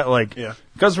like that. Yeah.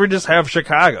 Because we just have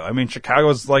Chicago. I mean,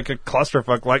 Chicago's like a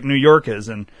clusterfuck, like New York is,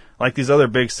 and like these other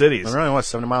big cities. We're only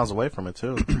 70 miles away from it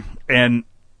too. And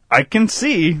I can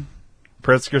see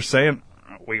Pritzker saying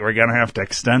we're going to have to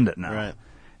extend it now. Right.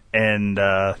 And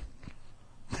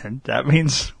that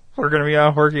means we're going to be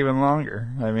off work even longer.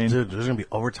 I mean, Dude, there's gonna be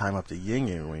overtime up to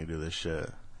yin when you do this shit.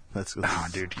 oh,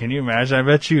 dude, can you imagine? I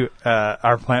bet you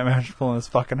our plant manager's pulling his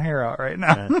fucking hair out right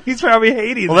now. He's probably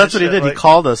hating Well, that's what he did. He Like,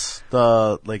 called us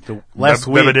the last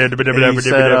week. And he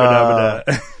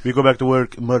said, we go back to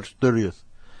work March 30th,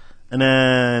 and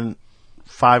then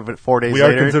 4 days we are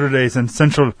later. considered a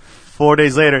essential. 4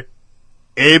 days later,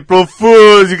 April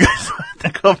Fools. You guys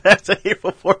have to go back to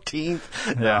April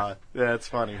 14th. Yeah. That's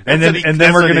funny. And then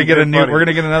we're going to get we're going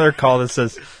to get another call that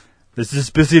says, "This is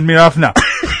pissing me off now."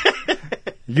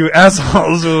 You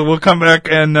assholes will come back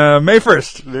and May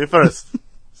 1st. May 1st.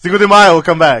 Cinco de Mayo will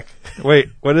come back. Wait,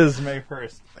 what is May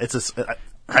 1st?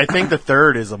 I think the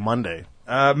 3rd is a Monday.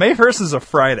 May 1st is a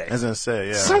Friday. I was gonna say,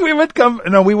 yeah. So we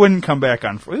wouldn't come back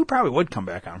we probably would come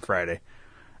back on Friday.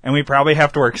 And we probably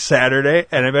have to work Saturday,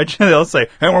 and I bet you they'll say,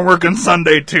 and we're working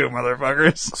Sunday too,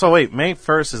 motherfuckers. So wait, May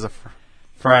 1st is a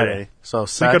Friday. So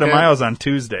Cinco de second, Mayo's on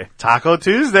Tuesday. Taco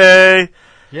Tuesday.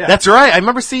 Yeah. That's right. I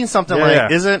remember seeing something Yeah.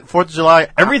 isn't 4th of July?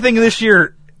 Everything this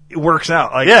year works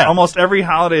out. Like, Yeah. almost every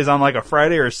holiday is on like a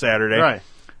Friday or a Saturday.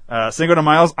 Right. Cinco de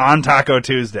Mayo's on Taco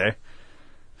Tuesday.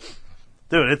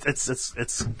 Dude,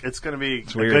 it's going to be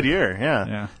a weird. good year. Yeah.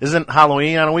 Yeah. Isn't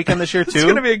Halloween on a weekend this year too? It's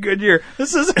going to be a good year.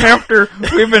 This is after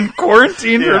we've been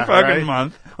quarantined for Yeah, a fucking right?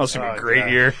 month. Oh, it's going to be a Oh, great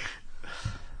God. year.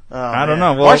 Oh, I don't man.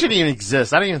 know. Well- March didn't even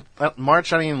exist.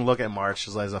 March. I didn't even look at March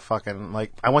as a fucking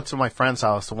like. I went to my friend's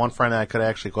house, the one friend that I could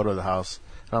actually go to the house,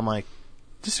 and I'm like,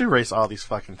 just erase all these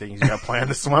fucking things you got planned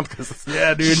this month. Cause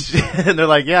Yeah, dude. and they're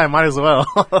like, yeah, I might as well.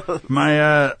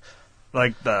 My,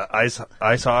 like the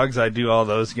ice hogs, I do all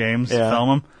those games, Yeah. film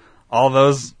them. All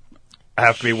those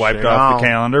have to be wiped Shit off on. the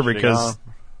calendar Shit because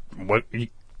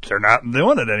they're not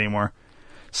doing it anymore.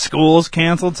 School's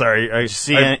canceled. Sorry.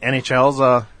 See,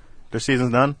 NHL's their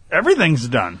season's done. Everything's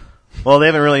done. Well, they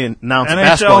haven't really announced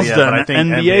basketball NHL's yet, done. but I think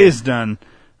NBA's done.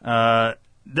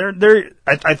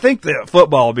 I think the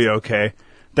football will be okay.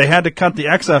 They had to cut the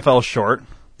XFL short.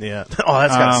 Yeah. Oh,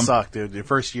 that's gotta Um, suck, dude. Your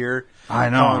first year, I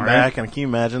know, coming right? back, and can you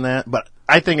imagine that? But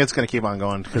I think it's gonna keep on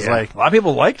going because, like, a lot of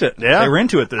people liked it. yeah, They were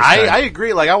into it this I time.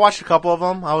 agree. Like, I watched a couple of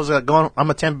them. I was I'm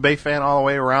a Tampa Bay fan all the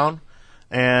way around,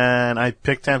 and I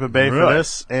picked Tampa Bay for Really?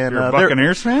 this. And You're a they're-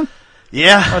 Buccaneers fan?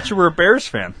 yeah. I thought you were a Bears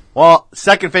fan. Well,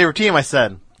 second favorite team. I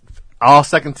said all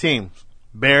second team: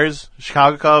 Bears,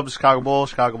 Chicago Cubs, Chicago Bulls,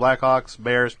 Chicago Blackhawks,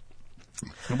 Bears.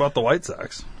 What about the White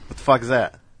Sox? What the fuck is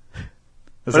that?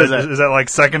 Is What that, is that? is that like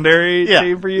secondary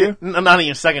team for you? Not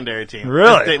even secondary team.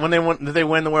 Really? Did they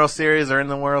win the World Series or in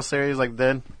the World Series, like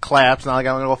then claps. Now like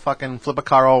I'm gonna go fucking flip a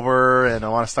car over and I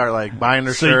want to start like buying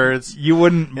their So shirts. you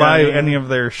wouldn't buy Yeah. any of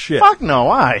their shit. Fuck no,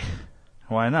 why?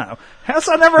 Why not? That's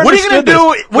I never What are you gonna understood this.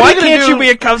 do- what are Why you gonna can't do- you be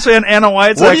a Cubs fan and a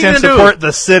White What are Sox you and gonna do? support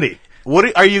the city?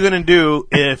 What are you gonna do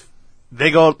if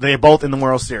they're both in the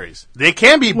World Series? They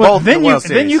can be Well, both in then the you World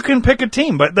Series. then you can pick a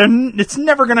team, but then it's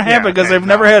never going to happen Yeah, because okay, they've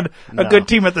never no, had a no. good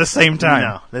team at the same time.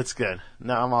 No, that's good.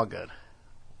 No, I'm all good.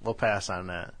 We'll pass on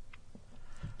that.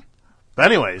 But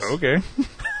anyways, Okay.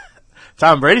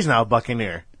 Tom Brady's now a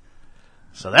Buccaneer,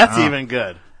 so that's even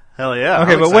good. Hell yeah.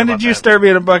 Okay, I'm but excited when about did you that. start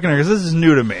being a Buccaneer? Because this is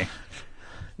new to me.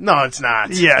 No, it's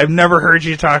not. Yeah, I've never heard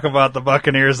you talk about the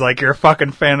Buccaneers like you're a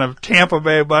fucking fan of Tampa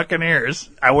Bay Buccaneers.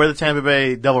 I wear the Tampa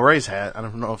Bay Devil Rays hat. I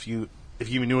don't know if you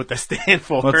even knew what that stands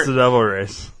for. What's the Devil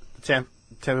Race?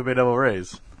 Tampa Bay Devil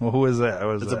Rays? Well, who is that?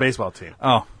 What is It's that? a baseball team.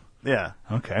 Oh, Yeah,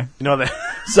 okay. you know that.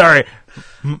 Sorry.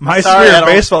 My Sorry, sphere I of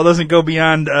don't- baseball doesn't go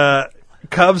beyond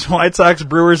Cubs, White Sox,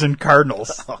 Brewers, and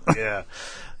Cardinals. Yeah,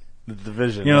 the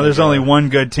division. You know, there's Like, only one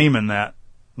good team in that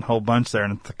whole bunch there,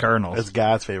 and it's the Cardinals. It's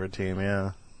God's favorite team.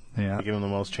 Yeah, Yeah. they give them the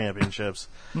most championships.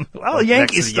 Well, the Next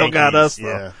Yankees to the still got us,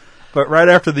 Yankees, though. yeah. But right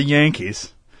after the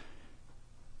Yankees,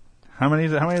 how many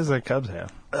does the Cubs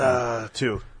have?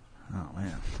 2. Oh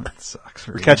man, that sucks.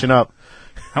 For We're you. catching up.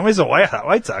 How many's the White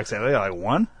Sox have? They got like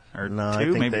one or No, two, I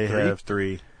think maybe they three. have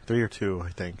 3 or 2. I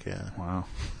think. Yeah, Wow.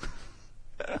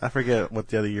 I forget what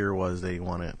the other year was they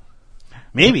won it.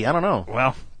 Maybe I don't know.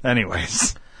 Well,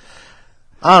 anyways,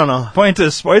 I don't know. point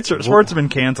is sports have been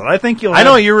canceled. I think you'll. I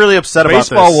know have- you're really upset about this.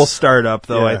 baseball will start up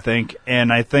though. Yeah. I think,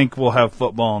 and I think we'll have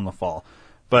football in the fall.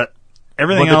 But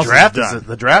everything But else the draft is done.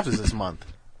 the draft is this month,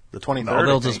 the 23rd. No,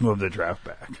 they'll I just think. move the draft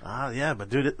back. Yeah, but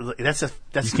dude, that's You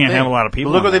the can't thing. have a lot of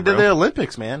people But look on what they there, did at bro. the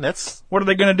Olympics, man. That's What are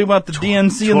they going to do about the DNC and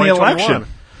the 2021. election?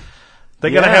 They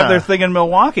got to Yeah. have their thing in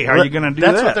Milwaukee. How are you going to do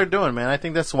That's that? what they're doing, man. I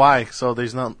think that's why. So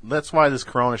there's no. That's why this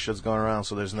Corona shit's going around.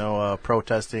 So there's no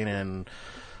protesting and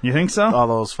You think so? all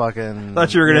those fucking. I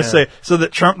thought you were going to say so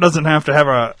that Trump doesn't have to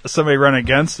have somebody run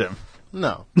against him.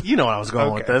 No, you know where I was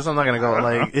going with Okay. this. I'm not going to go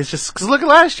like it's just because look at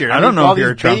last year. I don't know all if you're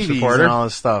these a Trump babies supporter. and all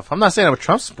this stuff. I'm not saying I'm a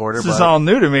Trump supporter, This but is all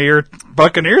new to me. You're a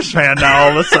Buccaneers fan now.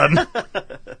 All of a sudden,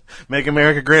 it's make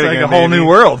America great like again. a whole baby. new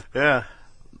world. Yeah.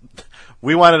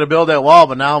 We wanted to build that wall,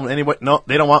 but now anybody, no,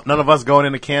 they don't want none of us going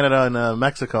into Canada and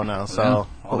Mexico now. So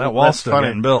Well, that wall's that's still funny.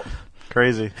 getting built.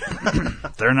 Crazy,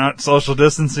 They're not social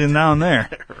distancing down there.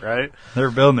 right?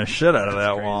 They're building the shit out of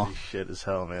that Crazy wall. shit as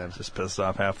hell, man. Just pissed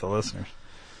off half the listeners.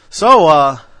 So,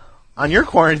 on your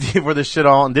quarantine for this shit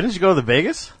all, didn't you go to the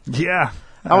Vegas? Yeah.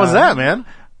 How was that, man?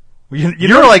 You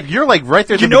You're like right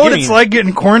there. At you the know what beginning. it's like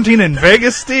getting quarantined in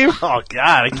Vegas, Steve? Oh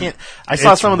God, I can't. I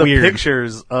saw It's some of the weird.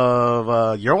 pictures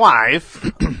of your wife.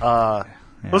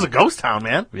 It was a ghost town,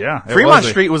 man. Yeah, it Fremont was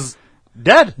Street was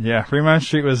dead. Yeah, Fremont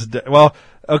Street was well.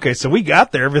 Okay, so we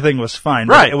got there, everything was fine.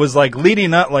 But Right. it was like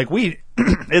leading up, like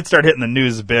it started hitting the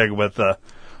news big with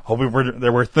they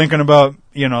were thinking about,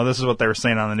 this is what they were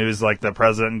saying on the news, like the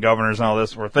president and governors and all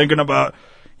this were thinking about,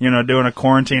 doing a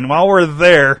quarantine. While we're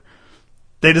there,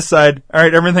 they decide, all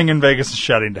right, everything in Vegas is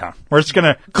shutting down. We're just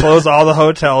going to close all the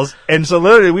hotels. And so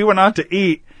literally we went out to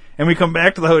eat and we come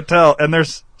back to the hotel and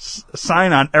there's a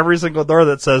sign on every single door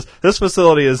that says this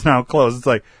facility is now closed. It's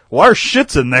like, well, our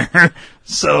shit's in there.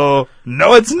 So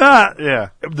no, it's not. Yeah.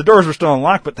 The doors were still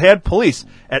unlocked, but they had police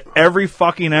at every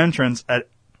fucking entrance at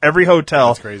every hotel.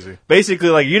 That's crazy. Basically,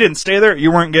 like, you didn't stay there,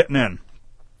 you weren't getting in.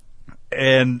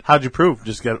 And How'd you prove?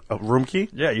 Just get a room key?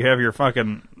 yeah, you have your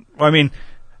fucking. Well, I mean,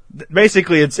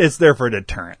 basically, it's there for a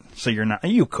deterrent. So you're not.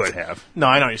 You could have. No,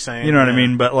 I know what you're saying. You know what I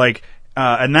mean? But like,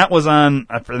 and that was on.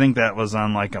 I think that was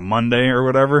on like a Monday or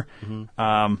whatever.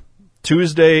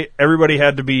 Tuesday, everybody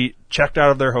had to be checked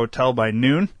out of their hotel by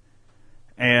noon,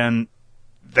 and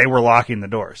they were locking the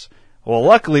doors. Well,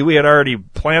 luckily, we had already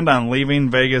planned on leaving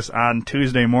Vegas on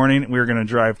Tuesday morning. We were going to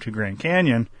drive to Grand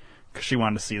Canyon because she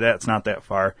wanted to see that. It's not that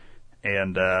far.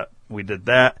 And we did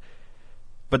that.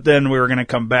 But then we were going to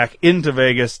come back into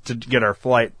Vegas to get our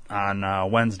flight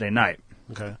on Wednesday night.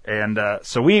 Okay. And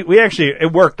so we actually,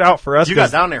 it worked out for us. You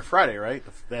got down there Friday, right?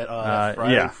 That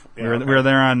Friday. Yeah. We were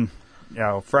there on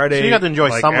Friday. So you got to enjoy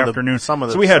like some afternoon. of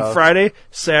the So we had stuff. Friday,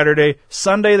 Saturday,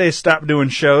 Sunday they stopped doing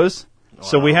shows. Wow.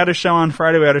 So we had a show on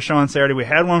Friday, we had a show on Saturday. We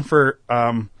had one for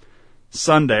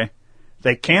Sunday.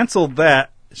 They canceled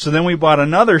that. So then we bought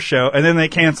another show, and then they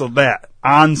canceled that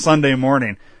on Sunday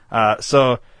morning.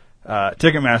 So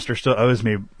Ticketmaster still owes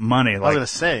me money. I was Like, going to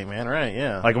say, man, right,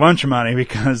 yeah. like a bunch of money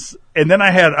because, and then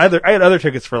I had other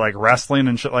tickets for like wrestling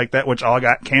and shit like that, which all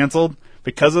got canceled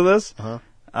because of this.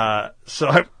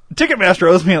 So Ticketmaster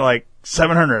owes me like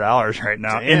 $700 right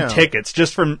now Damn. in tickets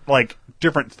just from like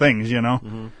different things, you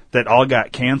know, that all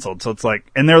got canceled. So it's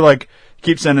like, and they're like,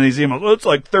 keep sending these emails. Well, it's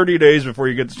like 30 days before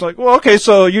you get this. It's like, well, okay,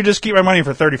 so you just keep my money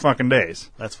for 30 fucking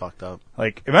days. That's fucked up.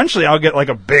 Like, eventually I'll get like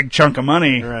a big chunk of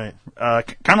money. Right.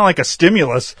 Kind of like a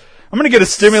stimulus. I'm going to get a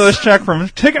stimulus check from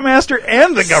Ticketmaster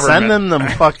and the government. Send them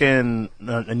fucking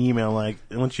an email like,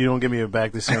 once you don't give me it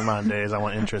back this certain amount of days, I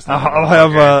want interest. I'll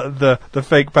have the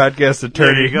fake podcast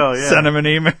attorney There you go, yeah. send him an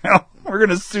email. We're going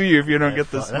to sue you if you don't get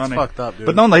this that's money. fucked up, dude.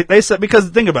 But no, they said, because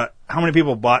think about it, how many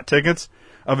people bought tickets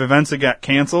of events that got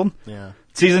canceled. Yeah.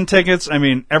 Season tickets, I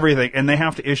mean, everything. And they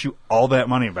have to issue all that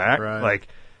money back. Right. Like,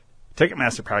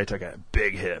 Ticketmaster probably took a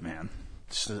big hit, man.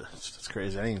 It's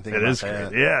crazy. I didn't even think It about is that.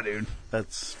 crazy. Yeah, dude.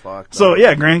 That's fucked So up.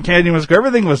 yeah, Grand Canyon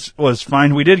everything was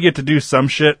fine. We did get to do some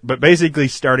shit, but basically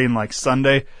starting like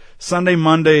Sunday,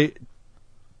 Monday,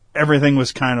 everything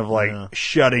was kind of like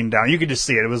shutting down. You could just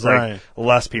see it. It was like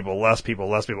less people.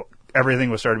 Everything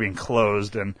was started being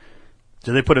closed, and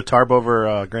Did they put a tarp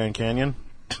over Grand Canyon?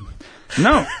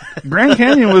 no, Grand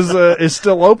Canyon is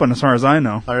still open as far as I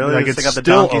know. Oh, really? Like, They it's got the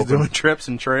still donkeys open. doing trips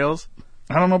and trails?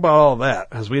 I don't know about all that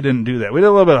because we didn't do that. We did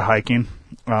a little bit of hiking,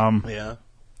 Yeah.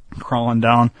 crawling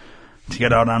down to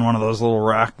get out on one of those little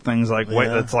rock things like wait,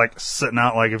 Yeah. that's like sitting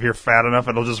out. Like if you're fat enough,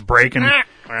 it'll just break and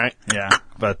Right. yeah.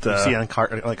 But You see on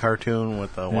like cartoon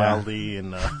with Wildly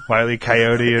and Wile E.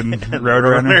 Coyote and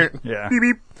Roadrunner. Roadrunner. Yeah. beep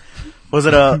beep. Was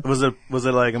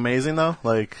it like amazing though?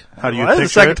 Like how do you Well, that's the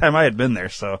picture second it? time I had been there,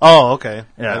 so Oh, okay.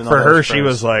 I yeah. didn't know For that her, she first.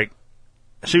 was like,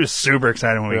 she was super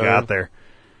excited when we Really? got there.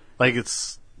 like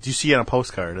it's. Do you see it on a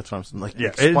postcard? That's what I'm saying. Like Yeah,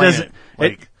 explain it doesn't.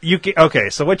 Like Okay,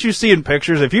 so what you see in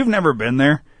pictures, if you've never been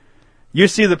there, you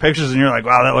see the pictures and you're like,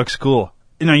 wow, that looks cool.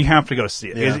 You know, you have to go see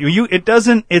it. Yeah. It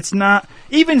doesn't. It's not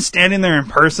even standing there in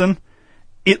person.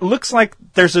 It looks like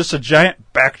there's just a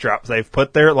giant backdrop they've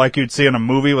put there, like you'd see in a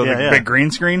movie with a big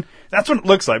green screen. That's what it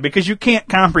looks like because you can't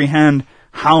comprehend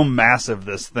how massive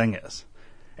this thing is,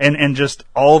 and just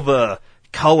all the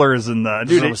colors and the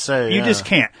dude. what I'm saying, you just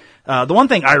can't. The one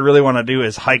thing I really want to do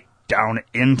is hike down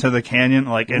into the canyon,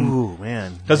 like in. Ooh,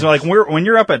 man. Because like when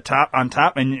you're up on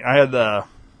top, and I had the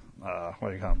what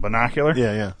do you call it, binocular?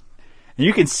 Yeah, yeah. And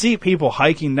you can see people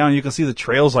hiking down. You can see the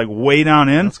trails like way down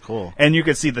in. That's cool. And you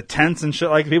can see the tents and shit.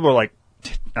 Like people are like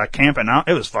camping out.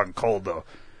 It was fucking cold though.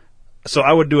 So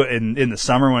I would do it in the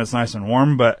summer when it's nice and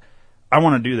warm. But I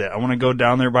want to do that. I want to go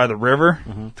down there by the river,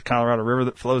 the Colorado River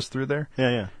that flows through there. Yeah,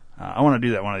 yeah. I want to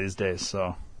do that one of these days.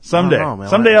 So someday, I don't know, man.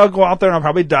 someday I'll go out there and I'll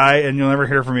probably die, and you'll never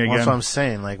hear from me Well, again. that's what I'm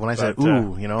saying. Like when I said, But,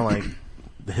 "Ooh," you know, like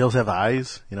the hills have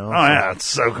eyes. You know. Oh yeah, it's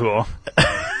so cool.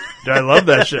 Dude, I love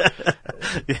that shit.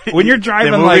 When you're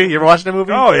driving, The movie? like You ever watched the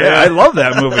movie? oh yeah, I love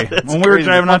that movie. When we were crazy.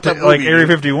 driving out to Fucked up like movie, Area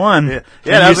dude. 51, Yeah, and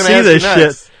that you was gonna see ask this you shit.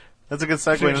 next. That's a good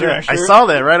segue. Should There. I I shirt? saw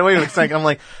that right away. It's like I'm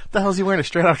like, what the hell is he wearing a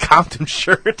straight out Compton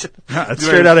shirt? It's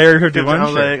straight out of Area 51 I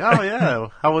was shirt. like, oh yeah,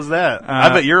 how was that? I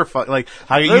bet you're like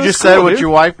how you was just cool, said with dude. your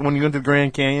wife when you went to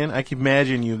Grand Canyon. I can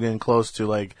imagine you getting close to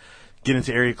like get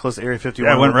into close to Area 51.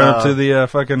 Yeah, I went right up to the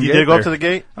fucking You gate did go up there. to the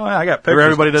gate? Oh, yeah, I got pictures.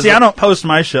 everybody does see, it. I don't post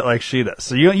my shit like she does.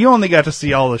 So you only got to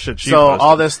see all the shit she So posted.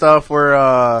 all this stuff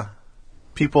where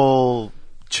people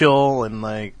chill and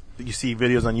like you see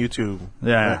videos on YouTube.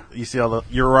 Yeah. You see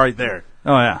you're right there.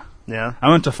 Oh, yeah. Yeah. I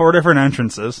went to 4 different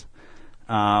entrances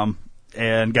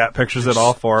and got pictures at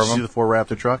all 4 of See them. the Ford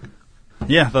Raptor truck?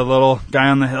 Yeah, the little guy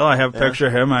on the hill. I have a picture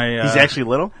of him. He's actually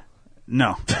little?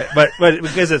 No, but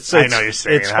because it's I know you're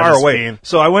saying it's it. I'm far just away. being-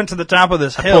 So I went to the top of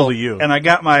this hill, pulled you. and I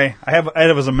got I have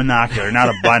it was a monocular, not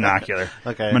a binocular.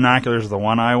 Okay. Monocular's the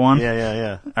one eye one.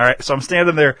 Yeah. All right, so I'm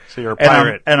standing there. So you're a and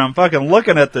pirate. I'm fucking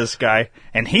looking at this guy,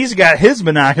 and he's got his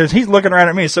binoculars. He's looking right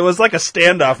at me. So it was like a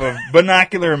standoff of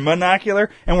binocular and monocular,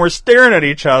 and we're staring at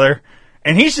each other.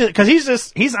 And he's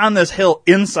on this hill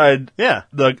inside Yeah.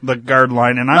 the guard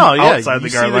line, and I'm outside the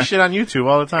you guard see line. this shit on YouTube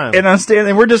all the time. And I'm standing,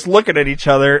 and we're just looking at each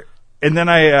other. And then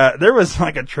there was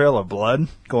like a trail of blood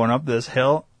going up this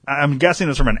hill. I'm guessing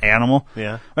it's from an animal.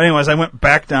 Yeah. But anyways, I went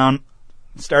back down,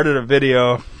 started a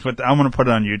video. I'm going to put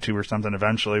it on YouTube or something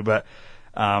eventually. But,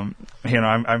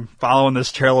 I'm following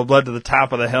this trail of blood to the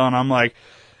top of the hill, and I'm like,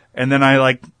 and then I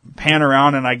like pan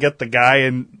around and I get the guy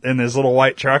in his little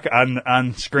white truck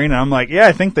on screen, and I'm like, yeah,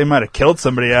 I think they might have killed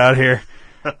somebody out here.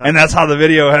 And that's how the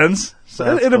video ends. So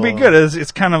That's it'll be cool. good.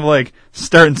 It's kind of like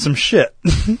starting some shit.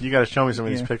 You got to show me some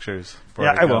of these pictures. before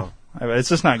Yeah, I go. will. It's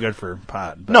just not good for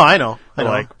pod. But No, I know. I know.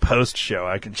 like post show,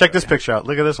 I can Check show this you. picture out.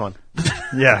 Look at this one.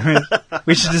 Yeah, I mean,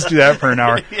 we should just do that for an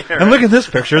hour. Yeah, And look at this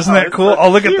picture. Isn't that it's cool? so Oh,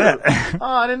 look at cute. that. Oh,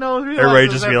 I didn't know it was real. Everybody It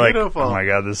was just that be like, beautiful. "Oh my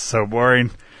god, this is so boring."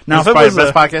 Now, It's if it probably was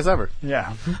the best podcast ever.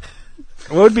 yeah,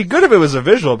 well, it'd be good if it was a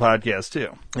visual podcast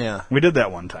too. Yeah. We did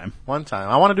that one time. One time.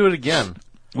 I want to do it again.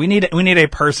 We need a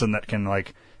person that can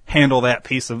like handle that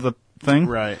piece of the thing,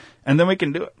 Right. And then we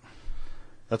can do it.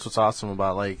 That's what's awesome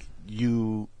about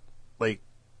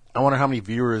I wonder how many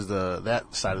viewers that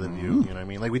side of the view, you know what I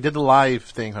mean? Like we did the live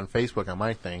thing on Facebook on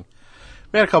my thing.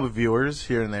 We had a couple of viewers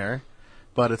here and there,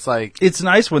 but it's like It's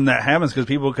nice when that happens because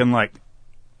people can like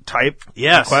type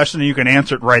Yes. a question and you can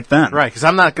answer it right then. right, cuz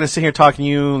I'm not going to sit here talking to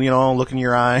you, look in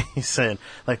your eyes saying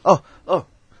like, "Oh,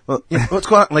 well, yeah, what's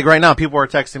going on?" Like right now people are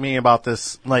texting me about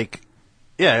this like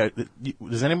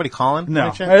is anybody calling? No.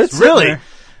 by chance? It's sitting really? there.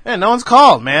 Yeah, no one's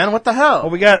called, man. What the hell? Well,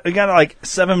 we got like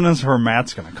 7 minutes before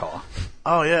Matt's gonna call,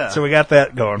 Oh yeah. so we got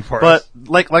that going for But us.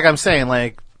 like I'm saying,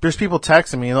 like there's people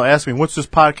texting me and they'll ask me, "What's this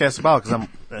podcast about?" Because I'm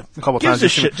a couple Gives times a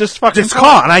shit. Just fucking just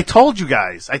call. And I told you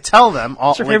guys. I tell them all.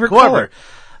 What's your like, favorite whoever. color?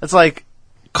 It's like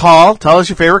call. Tell us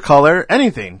your favorite color.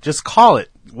 Anything. Just call it.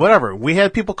 Whatever. We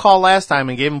had people call last time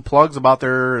and gave them plugs about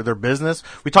their business.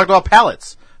 We talked about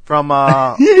pallets from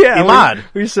Yeah, Imad.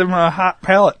 we some hot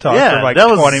palate talk Yeah, for like that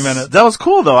was 20 minutes. That was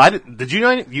cool though. Did you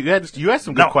know? You asked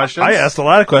some good questions. I asked a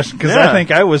lot of questions because Yeah. I think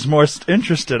I was more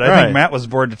interested. I Right. think Matt was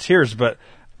bored to tears, but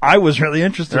I was really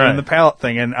interested Right. in the pallet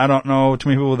thing, and I don't know too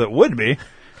many people that would be.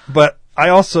 But I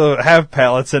also have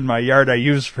pallets in my yard I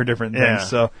use for different Yeah. things.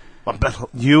 So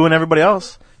You and everybody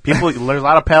else. People, there's a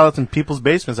lot of pallets in people's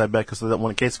basements, I bet, because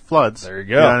when in case of floods. There you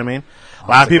go. You know what I mean? A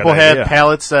lot of a good people had idea.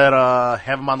 pallets that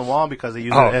have them on the wall because they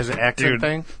use Oh, it as an accent dude.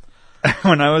 thing.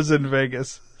 when I was in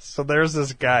Vegas, so there's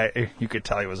this guy, you could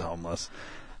tell he was homeless.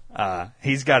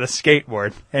 He's got a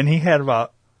skateboard, and he had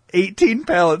about 18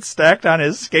 pallets stacked on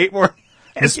his skateboard.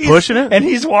 And Just pushing it? And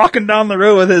he's walking down the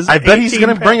road with his I bet he's 18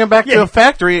 going to bring them back to Yeah. the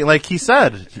factory, like he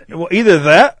said. Well, either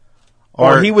that,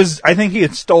 or Or- he was. I think he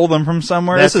had stole them from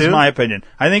somewhere. That This is too? my opinion.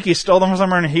 I think he stole them from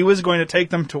somewhere, and he was going to take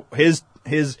them to his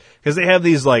because they have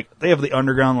these they have the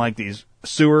underground these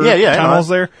sewer Yeah, yeah, I know. tunnels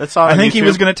there. That's all I on think he YouTube.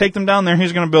 was going to take them down there. and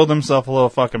He's going to build himself a little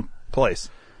fucking place.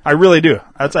 I really do.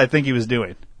 That's what I think he was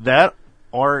doing. That,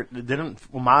 or didn't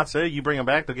Umad say you bring them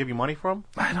back, they'll give you money for them?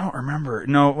 I don't remember.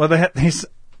 No, well,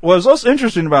 what's also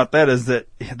interesting about that is that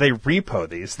they repo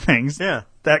these things. Yeah.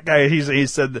 That guy, he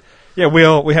said, that, yeah, we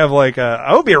have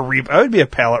I would be a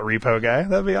pallet repo guy.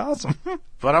 That'd be awesome.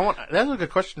 But that's a good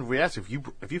question if we asked. If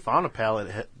you found a pallet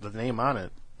that had the name on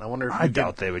it, I wonder if I you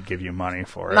doubt they would give you money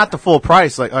for it. not the full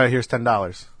price, like, all right, here's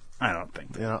 $10. I don't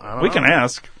think. You know, I don't We know. can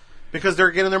ask. Because they're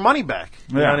getting their money back.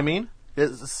 You know Yeah. what I mean?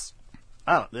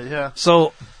 I don't, yeah.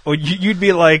 So you'd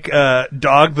be like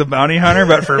Dog the Bounty Hunter,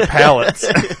 but for pallets.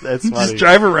 That's funny. Just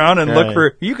drive around and look Right.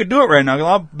 for. You could do it right now. A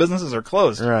lot of businesses are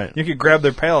closed. Right. You could grab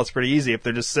their pallets pretty easy if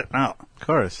they're just sitting out. Of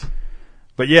course.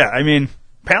 But yeah, I mean,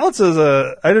 pallets is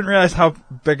I didn't realize how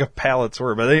big of pallets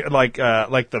were, but they like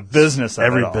the business of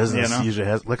Every it all, business you know? usually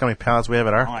has. Look how many pallets we have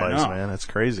at our Oh, I place, know. man. It's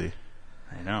crazy.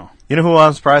 I know. You know who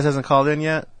I'm surprised hasn't called in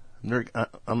yet?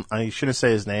 I shouldn't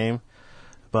say his name,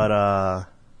 but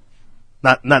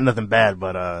not nothing bad.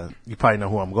 But you probably know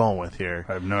who I'm going with here.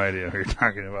 I have no idea who you're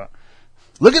talking about.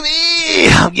 Look at me!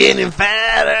 I'm getting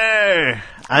fatter!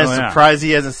 I'm Oh, yeah. surprised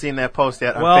he hasn't seen that post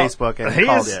yet on Facebook and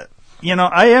called yet. You know,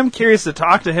 I am curious to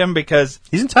talk to him because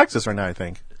He's in Texas right now, I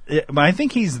think. but I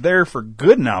think he's there for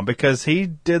good now because he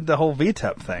did the whole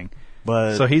VTEP thing.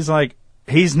 But So he's like,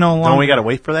 he's no longer. don't we got to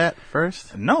wait for that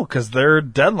first? No, because their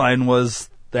deadline was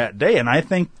that day, and I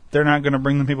think they're not going to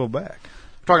bring the people back.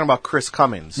 We're talking about Chris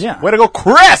Cummings. Yeah. Way to go,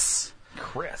 Chris!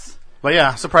 Chris. But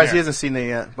yeah, surprised he Yeah. hasn't seen it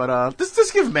yet. But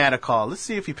let's give Matt a call. Let's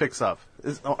see if he picks up.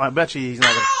 I bet you he's not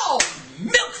going to. Oh,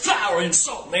 milk, flour, and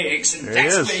salt mix, and There he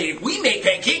that's is. the way we make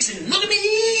pancakes. And look at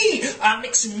me, I'm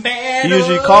mixing batter. He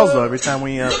usually calls, though, every time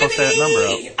we Look post at that me,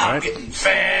 number up. I'm Right? getting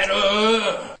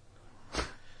fatter.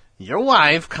 Your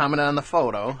wife commented on the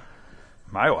photo.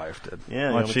 My wife did. Yeah,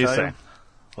 you What'd want me she to tell say? you?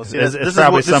 Well, see, It's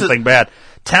probably something bad.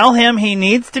 Tell him he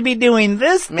needs to be doing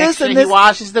this, Make this, sure and he this.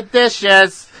 washes the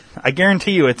dishes. I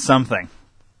guarantee you it's something.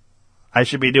 I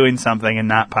should be doing something and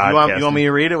not podcasting. You want me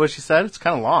to read it, what she said? It's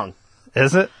kind of long.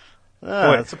 Is it?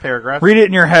 Wait. It's a paragraph. Read it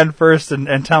in your head first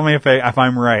and tell me if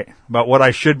I'm right about what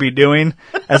I should be doing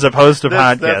as opposed to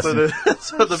That's podcasting. what it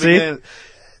is. At the See? beginning.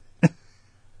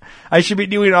 I should be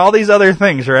doing all these other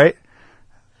things, right?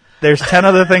 There's 10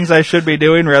 other things I should be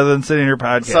doing rather than sitting here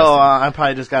podcasting. So I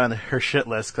probably just got on her shit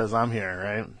list because I'm here,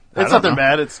 right? I It's don't nothing know.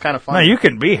 bad. It's kind of fun. no, you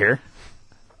can be here.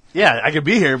 Yeah, I could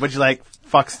be here, but you're like,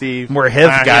 fuck Steve. We're his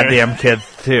I'm goddamn here. kids,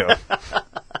 too.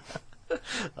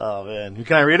 Oh, man.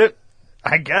 Can I read it?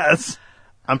 I guess.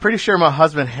 I'm pretty sure my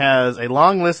husband has a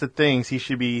long list of things he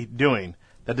should be doing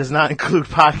that does not include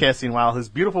podcasting while his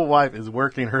beautiful wife is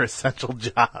working her essential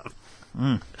job.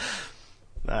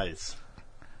 Nice.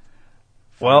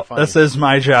 Well, funny. this is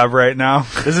my job right now.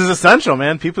 This is essential,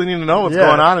 man. People need to know what's Yeah.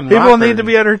 going on in People Rockford need to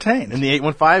be entertained. in the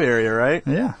 815 area, right?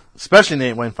 Yeah. Especially in the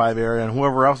 815 area and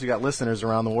whoever else you got listeners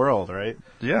around the world, right?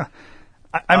 Yeah.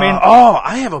 I mean,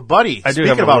 I have a buddy. I do Speaking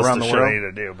have a about list around of the shit I world. need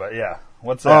to do, but yeah.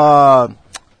 What's that?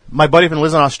 My buddy from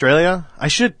lives in Australia.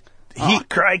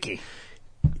 Crikey.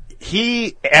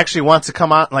 He actually wants to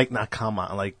come on, He's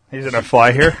going to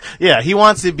fly here? yeah, he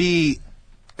wants to be,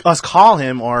 us call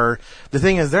him, or the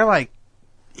thing is, they're like,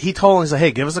 he told him, he's like,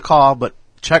 hey, give us a call, but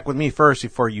check with me first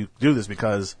before you do this,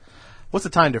 because what's the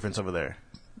time difference over there?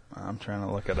 I'm trying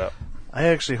to look it up. I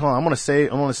actually, hold on, I want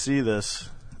to see this.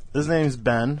 His name's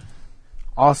Ben.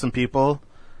 Awesome people.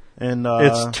 And,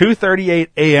 It's 2:38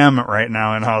 a.m. right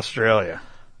now in Australia.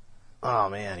 oh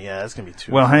man, yeah, that's gonna be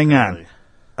too. Well, hang on. early.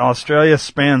 Australia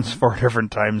spans 4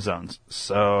 different time zones.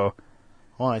 So,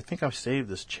 Oh, I think I've saved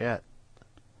this chat.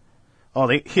 Oh,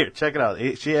 here, check it out.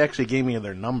 She actually gave me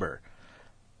their number.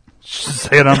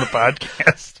 say it on the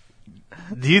podcast.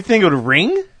 Do you think it would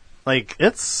ring? Like,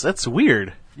 it's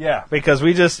weird. Yeah, because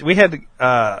we had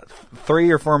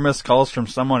 3 or 4 missed calls from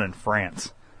someone in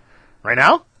France. Right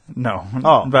now? No.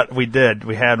 Oh. But we did.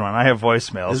 We had one. I have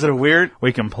voicemails. Is it a weird?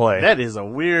 We can play. That is a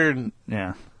weird.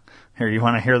 Yeah. Here, you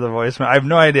want to hear the voicemail? I have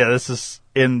no idea. This is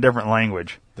in different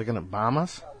language. They're gonna bomb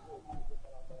us?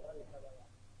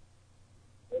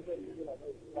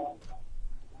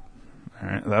 All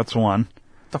right, that's one.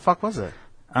 What the fuck was it?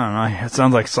 I don't know. It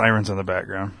sounds like sirens in the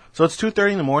background. So it's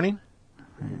 2:30 in the morning.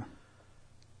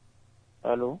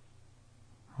 Hello?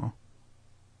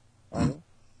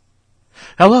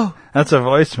 Hello. That's a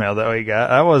voicemail that we got.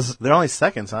 That was, They're only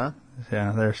seconds, huh?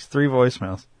 yeah, there's 3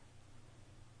 voicemails.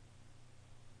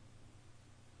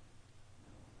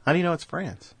 How do you know it's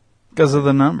France? Because of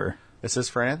the number. It says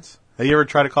France. Have you ever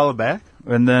tried to call it back?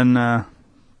 And then,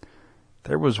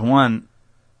 there was one,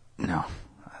 no.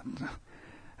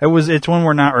 It's when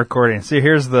we're not recording. See,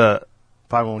 here's the,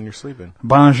 Probably when you're sleeping.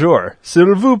 bonjour,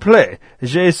 s'il vous plaît,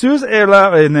 Jesus est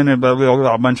là, and then a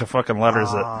bunch of fucking letters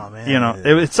Oh, that, man. you know,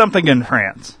 it's something in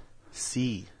France.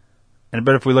 C. And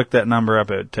but if we looked that number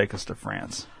up, it would take us to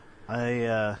France.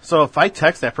 So if I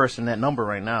text that person that number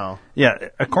right now, Yeah,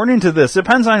 according to this,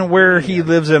 depends on where he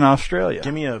lives in Australia.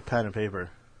 give me a pen and paper.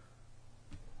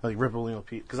 Like Ripple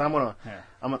Pete, because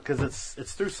because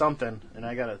it's through something, and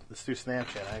it's through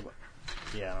Snapchat. I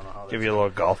don't know how. Give you a little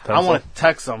golf I pencil. want to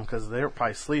text them because they're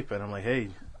probably sleeping. I'm like, hey,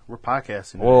 we're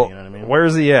podcasting. Today, Well, you know what I mean?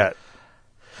 where's he at?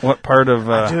 What part of?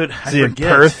 Dude, is I he in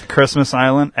forget. Perth, Christmas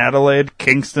Island, Adelaide,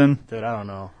 Kingston? Dude, I don't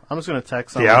know. I'm just gonna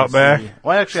text them. The and Outback? see.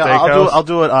 Well, actually, Steakhouse? I'll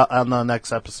do it on the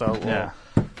next episode. We'll Yeah.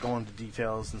 go into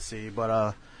details and see.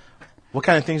 But what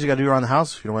kind of things you got to do around the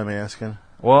house? If you don't mind me asking.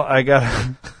 Well, I got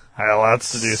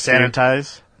lots to do. Steve.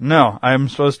 Sanitize. No, I'm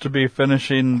supposed to be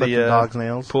finishing Clip the the dog's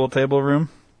nails. pool table room.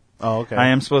 Oh, okay. I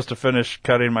am supposed to finish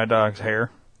cutting my dog's hair.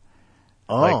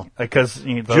 Oh, Because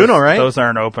those, Juno, right? Those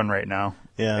aren't open right now.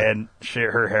 Yeah. And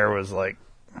her hair was like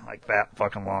that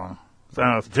fucking long. So I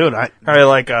don't know, dude, probably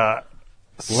like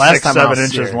Last time I 7 was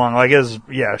inches here. long. Like,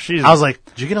 she's I was like,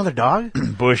 "Did you get another dog?"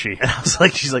 bushy. And I was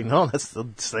like, "She's like, no, that's the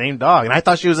same dog." And I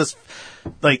thought she was this,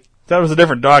 like, That was a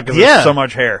different dog because Yeah. there's so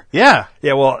much hair. yeah,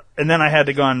 Yeah, well, and then I had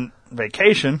to go on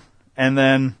vacation, and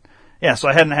then, so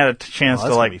I hadn't had a chance Oh, to,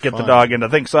 that's like, gonna be get the fun. dog into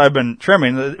things, so I've been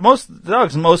trimming. The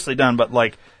dog's mostly done, but,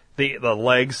 like, the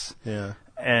legs yeah.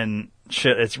 and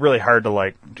shit, it's really hard to,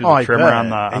 like, do Oh, the I trimmer bet. on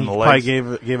the And you legs.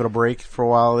 probably gave it a break for a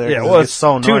while there. Yeah, 'cause well, it it's gets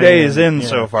so 2 annoying. days in Yeah.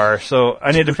 so far, so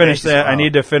I need to finish 2 that. days, I wow.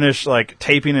 need to finish, like,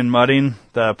 taping and mudding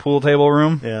the pool table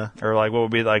room. Yeah. Or, like, what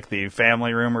would be, like, the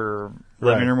family room or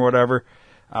living Right. room or whatever.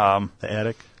 The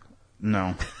attic.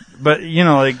 No. But,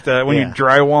 like, when Yeah. you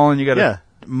drywall and you gotta Yeah.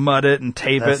 mud it and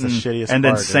tape That's it the and shittiest then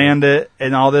part, dude. sand it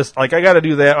and all this. Like, I gotta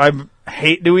do that. I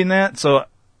hate doing that, so,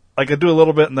 like, I do a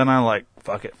little bit and then I, like,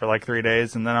 fuck it for, like, 3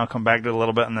 days and then I'll come back to it a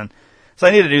little bit and then, so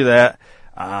I need to do that.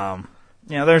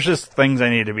 There's just things I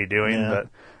need to be doing Yeah. that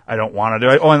I don't want to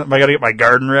do. I gotta get my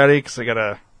garden ready because I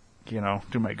gotta,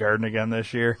 do my garden again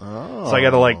this year. Oh, So I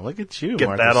gotta, like, look at you, get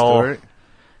Martha that all, Stewart.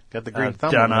 Got the green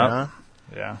thumb done on there, up. huh?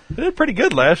 Yeah. I did pretty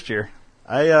good last year.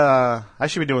 I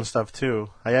should be doing stuff too.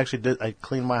 I actually did. I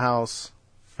cleaned my house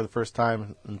for the first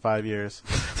time in 5 years.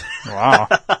 Wow.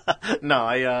 No,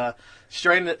 I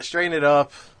straightened it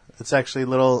up. It's actually a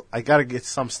little. I got to get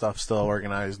some stuff still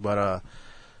organized, but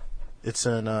it's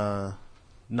in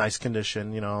nice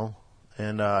condition,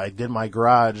 And I did my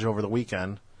garage over the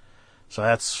weekend, so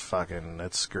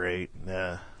that's great.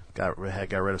 Yeah, got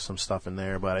rid of some stuff in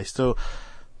there, but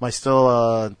my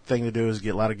thing to do is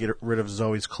get rid of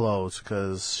Zoe's clothes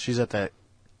because she's at that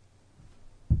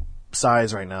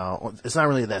size right now. It's not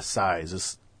really that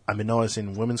size. I've been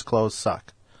noticing women's clothes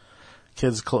suck.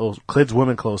 Kids'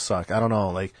 women clothes suck. I don't know.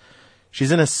 Like,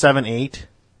 she's in a 7-8,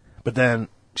 but then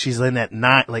she's in that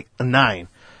 9, like a 9.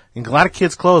 And a lot of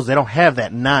kids' clothes, they don't have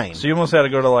that 9. So you almost had to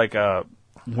go to like a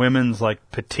women's like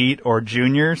petite or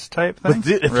juniors type thing. But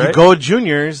if right? you go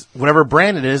juniors, whatever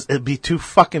brand it is, it'd be too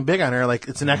fucking big on her. Like,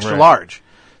 it's an extra Right. large.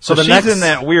 so the she's next- in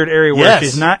that weird area where Yes.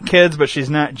 she's not kids, but she's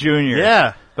not junior.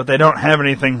 Yeah. But they don't have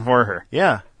anything for her.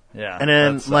 Yeah. Yeah. And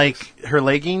then, that sucks. like, her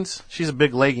leggings, she's a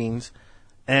big leggings,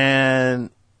 and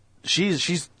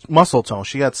she's muscle tone.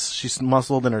 She's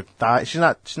muscled in her thigh. She's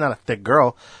not a thick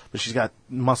girl, but she's got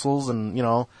muscles and,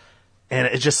 and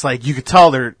it's just like, you could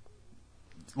tell their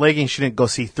leggings she didn't go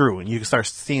see through, and you can start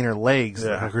seeing her legs,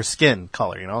 Yeah. her skin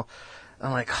color,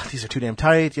 I'm like, oh, these are too damn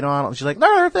tight, She's like,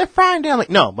 no, they're fine, damn. I'm like,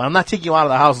 no, but I'm not taking you out of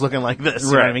the house looking like this, you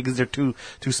know what I Right. mean? Because they're too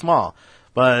small.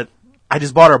 But I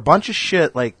just bought her a bunch of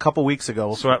shit like a couple weeks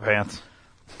ago. Sweatpants.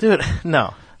 Dude,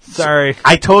 no. Sorry.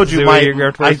 I told you Zoe, you're gonna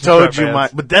have to wear some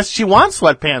sweatpants. but she wants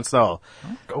sweatpants though.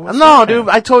 Go with No, sweatpants. dude,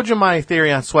 I told you my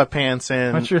theory on sweatpants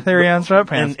and What's your theory on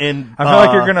sweatpants? And I feel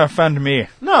like you're going to offend me.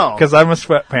 no, Because I'm a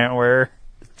sweatpant wearer.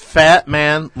 fat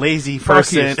man, lazy Fuck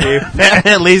you, person, Steve. fat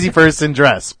man, lazy person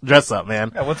dress up,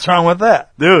 man. Yeah, what's wrong with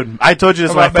that? Dude, I told you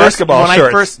this What about basketball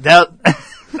shorts?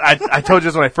 I told you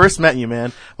this when I first met you,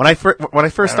 man. When I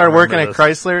first started working at remember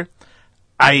this. Chrysler,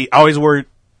 I always wore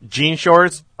jean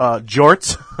shorts,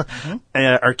 jorts,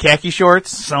 or khaki shorts.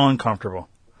 So uncomfortable.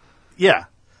 Yeah,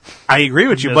 I agree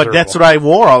with you, but Miserable. that's what I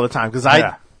wore all the time because I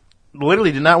Yeah.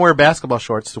 literally did not wear basketball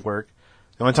shorts to work.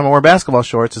 The only time I wore basketball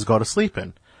shorts is go to sleep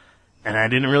in, and I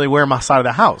didn't really wear them outside of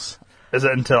the house Is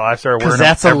it until I started wearing because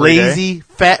that's a them every day? lazy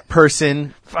fat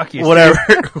person, Fuck you, whatever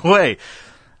way.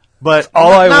 But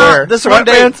All I nah, wear. this one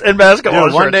day, Sweatpants and basketball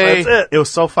dude, one shorts. day That's it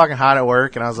was so fucking hot at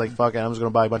work, and I was like, "Fuck it, I'm just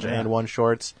gonna buy a bunch of and-one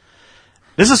shorts."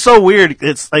 This is so weird.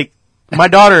 It's like my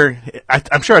daughter.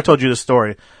 I'm sure I told you this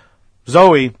story.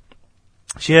 Zoe,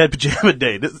 she had pajama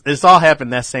day. This all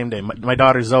happened that same day. My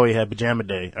daughter Zoe had pajama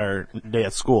day or day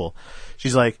at school.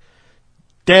 She's like,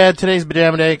 "Dad, today's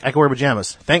pajama day. I can wear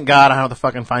pajamas. Thank God I don't have to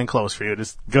fucking find clothes for you.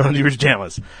 Just go and do your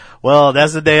pajamas." Well,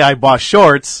 that's the day I bought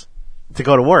shorts to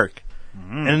go to work.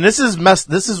 And this is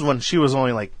when she was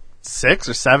only like 6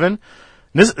 or 7.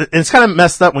 It's kind of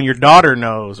messed up when your daughter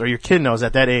knows or your kid knows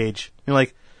at that age. I'm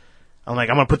like, I'm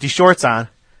gonna put these shorts on,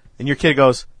 and your kid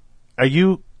goes, do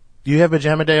you have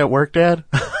pajama day at work, Dad?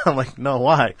 I'm like, no,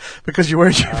 why? Because you're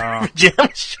wearing your pajama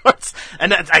shorts.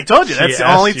 And I told you, that's She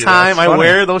the only asked you. time That's I funny.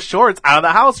 wear those shorts out of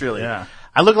the house, really. Yeah.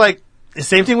 I look like, the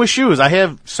same thing with shoes. I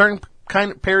have certain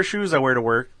kind of pair of shoes I wear to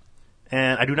work,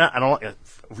 and I don't,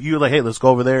 you like, hey, let's go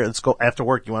over there, let's go after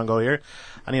work, you want to go here?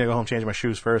 I need to go home and change my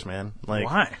shoes first, man. Like,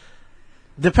 Why?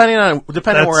 Depending on That's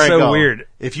where I so go. weird.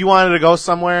 If you wanted to go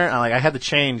somewhere, I had to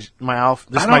change my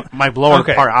outfit. This I is don't- my blower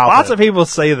okay. part outfit. Lots of people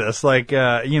say this, like,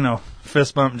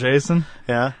 fist bump Jason.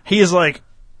 Yeah. He's like,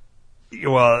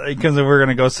 well, because if we're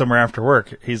going to go somewhere after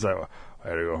work, he's like, well, I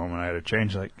had to go home and I had to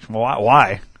change. Like, well,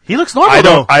 why? He looks normal,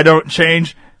 though. I don't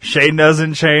change. Shane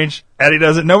doesn't change. Eddie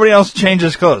doesn't. Nobody else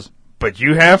changes clothes. But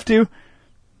you have to?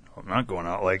 I'm not going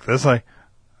out like this.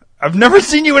 I've never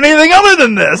seen you in anything other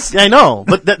than this. Yeah, I know,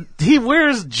 but he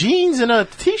wears jeans and a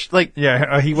t-shirt. Like,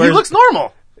 Yeah, he looks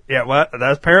normal. Yeah, what?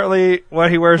 That's apparently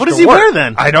what he wears. What to does he work. wear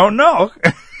then? I don't know.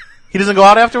 He doesn't go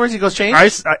out afterwards. He goes change.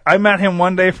 I met him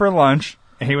one day for lunch.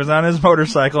 And he was on his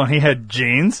motorcycle, and he had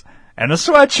jeans and a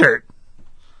sweatshirt.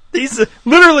 He's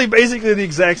literally basically the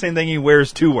exact same thing he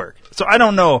wears to work. So I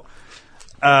don't know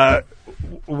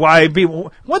why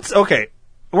people. Okay?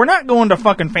 We're not going to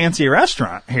fucking fancy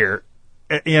restaurant here.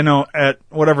 At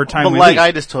whatever time But we like leave.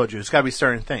 I just told you, it's got to be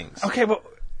certain things.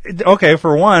 Okay,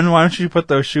 for one, why don't you put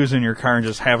those shoes in your car and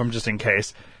just have them just in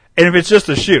case? And if it's just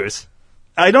the shoes,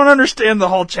 I don't understand the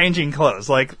whole changing clothes.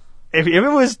 Like, if it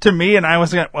was to me and I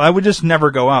was I would just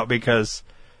never go out because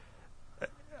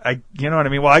you know what I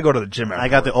mean? Well, I go to the gym. I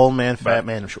got the old man, fat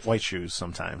man, white shoes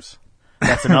sometimes.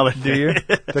 That's another thing. Do you?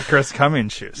 The Chris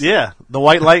Cummings shoes. Yeah, the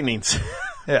white lightnings.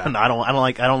 Yeah. No, I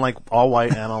don't like all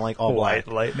white, and I don't like all White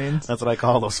black. lightnings. That's what I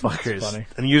call those fuckers. funny.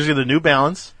 And usually the New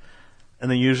Balance, and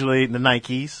then usually the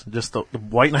Nikes, just the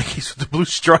white Nikes with the blue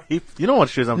stripe. You know what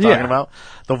shoes I'm talking Yeah. about?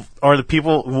 Or the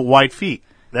people with white feet.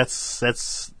 That's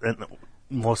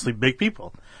mostly big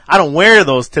people. I don't wear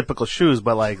those typical shoes,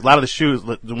 but like a lot of the shoes,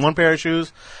 the one pair of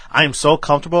shoes, I am so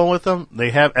comfortable with them. They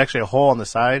have actually a hole on the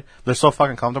side. They're so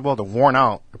fucking comfortable. They're worn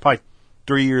out. They're probably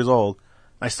 3 years old.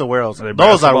 I still wear those. Are they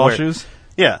Those I basketball wear. shoes?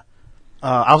 Yeah. Those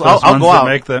I'll ones go that out.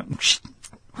 Make the.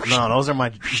 No, those are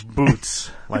my boots.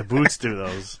 My boots do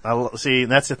those. See,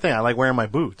 that's the thing. I like wearing my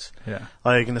boots. Yeah.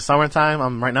 Like in the summertime,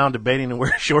 I'm right now debating to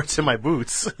wear shorts in my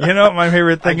boots. You know what my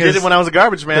favorite I thing did is? it when I was a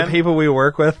garbage the man. people we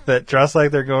work with that dress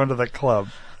like they're going to the club.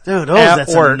 Dude, at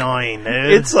that's work. annoying,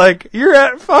 dude. It's like you're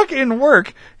at fucking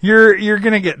work. You're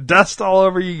gonna get dust all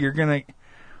over you. You're gonna.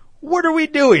 What are we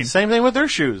doing? Same thing with their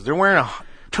shoes. They're wearing a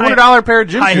 $200 pair of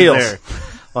gym high shoes heels. there.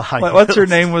 Well, high What's her heels.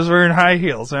 name was wearing high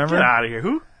heels? Remember? Get out of here.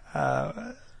 Who?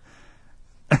 I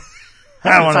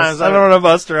don't want to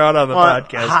bust her out on the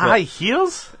podcast. High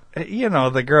heels? But, you know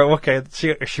the girl. Okay,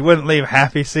 she wouldn't leave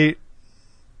Happy Seat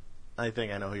I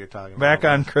think I know who you're talking back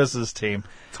about. on Chris's team.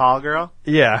 Tall girl?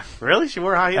 Yeah. Really? She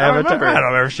wore high heels? I don't Avatar. remember. I don't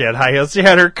remember if she had high heels. She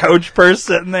had her coach purse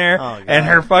sitting there, Oh, God. and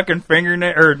her fucking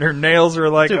fingernail or her nails were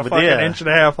like Dude, a but fucking yeah. inch and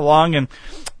a half long. And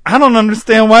I don't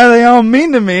understand why they all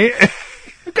mean to me.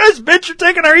 Because bitch, you're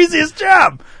taking our easiest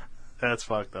job. That's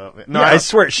fucked up. No, I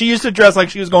swear, she used to dress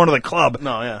like she was going to the club.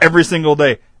 No, yeah. Every single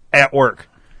day at work.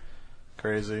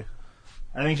 Crazy.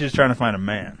 I think she's trying to find a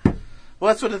man. Well,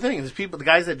 that's what the thing is. The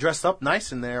guys that dress up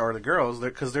nice in there, or the girls,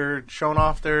 because they're showing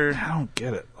off their. I don't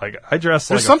get it. Like I dress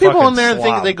There's like some a people fucking in there that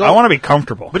think slob. they go- I want to be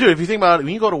comfortable. But dude, if you think about it,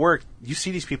 when you go to work, you see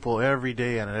these people every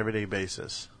day on an everyday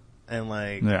basis, and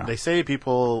like Yeah. they say,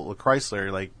 people with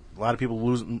Chrysler, like a lot of people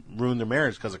ruin their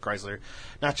marriage because of Chrysler,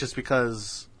 not just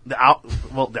because the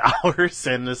hours,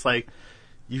 and it's like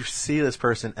you see this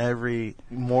person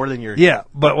more than your Yeah,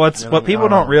 but what You know, people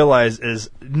don't realize is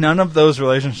none of those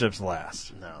relationships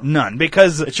last. No. None,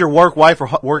 because It's your work wife or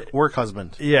work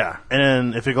husband, yeah.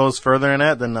 and if it goes further than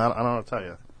that, then I don't know what to tell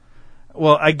you.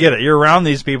 Well, I get it. You're around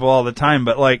these people all the time,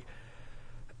 but like,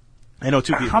 I know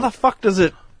two people. how the fuck does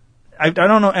it? I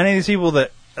don't know any of these people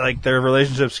that like their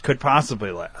relationships could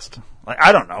possibly last. Like,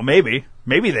 I don't know. Maybe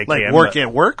they like can. work but-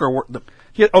 at work or work.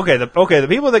 Yeah, okay, the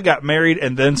people that got married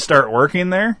and then start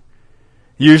working there,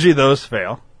 usually those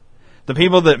fail. The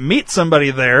people that meet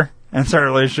somebody there and start a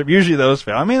relationship, usually those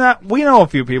fail. I mean, we know a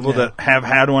few people that have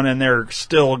had one and they're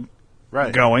still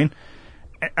Right. going.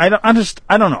 I don't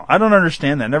know. I don't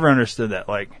understand that. Never understood that.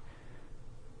 Like,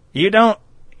 you don't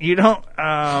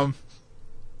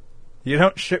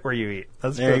shit where you eat.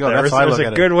 That's There you good. go. That's There's how I look a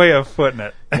at it. good way of putting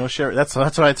it. No shit. That's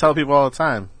what I tell people all the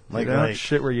time. You don't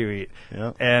shit where you eat.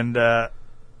 Yeah. And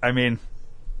I mean,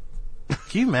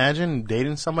 Can you imagine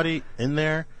dating somebody in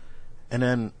there and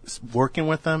then working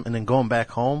with them and then going back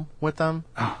home with them?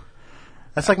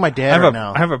 That's like my dad right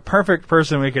now. I have a perfect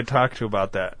person we could talk to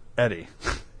about that, Eddie.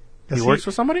 He works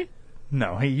with somebody?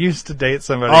 No, he used to date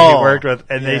somebody Oh, he worked with,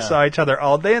 and they yeah. saw each other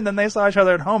all day, and then they saw each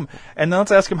other at home. And then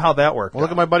let's ask him how that worked. Well,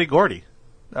 look at my buddy Gordy.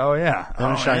 Oh yeah, Him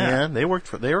and Oh, Cheyenne. They were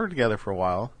together for a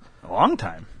while. yeah. A long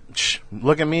time. Shh,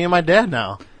 look at me and my dad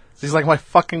now. He's like my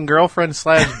fucking girlfriend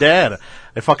 / dad.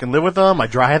 I fucking live with him. I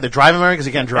had to drive him because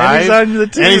he can't drive. he's on the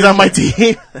team. And he's on my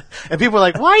team. And people are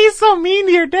like, why are you so mean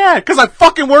to your dad? Because I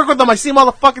fucking work with him. I see him all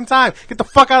the fucking time. Get the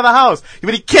fuck out of the house.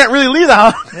 But he can't really leave the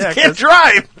house. Yeah, he can't 'cause-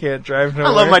 drive. Can't drive I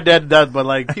nowhere. love my dad to death, but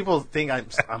like people think I'm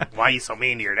why are you so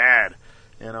mean to your dad?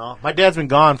 You know, my dad's been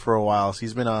gone for a while. So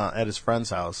he's been at his friend's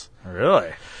house.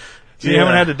 Really? So you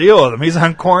haven't had to deal with him. He's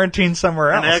on quarantine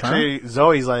somewhere else. And actually,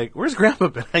 Zoe's like, "Where's Grandpa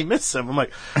been? I miss him." I'm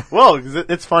like, "Well, 'cause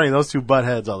it's funny. Those two butt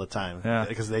heads all the time. Yeah.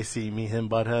 Because they see me, him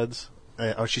butt heads.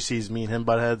 Or she sees me and him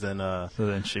butt heads, and So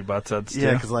then she butts heads too.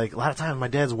 yeah, because like a lot of times my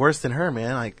dad's worse than her,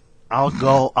 man. Like I'll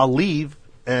leave,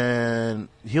 and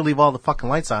he'll leave all the fucking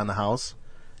lights on in the house,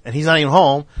 and he's not even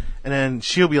home, and then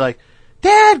she'll be like,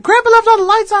 "Dad, Grandpa left all the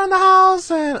lights on in the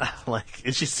house," and like,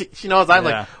 and she knows I'm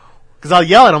Yeah. like, because I'll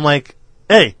yell at him like,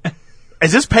 "Hey,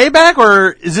 is this payback,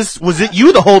 or was it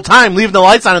you the whole time leaving the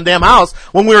lights on in the damn house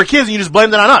when we were kids and you just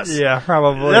blamed it on us?" Yeah,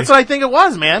 probably. That's what I think it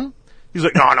was, man. He's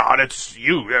like, no, that's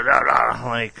you. I'm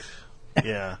like,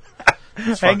 yeah.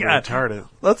 It's Hang fucking on. retarded.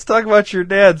 Let's talk about your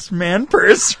dad's man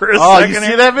purse for a Oh, you second. see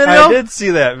here. that video? I did see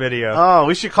that video. Oh,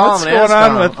 we should call What's him and going ask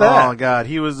on him. with that? Oh, God.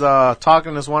 He was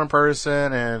talking to this one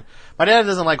person, and my dad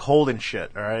doesn't like holding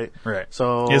shit, all right? Right.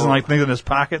 So He doesn't like things in his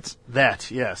pockets.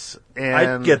 that, yes. And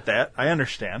I get that. I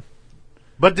understand.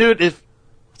 But, dude, if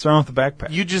What's wrong with the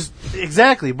backpack? you just...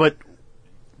 Exactly, but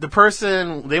the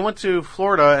person... They went to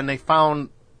Florida, and they found...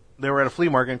 They were at a flea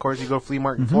market. Of course, you go to flea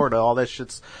market in Florida, all that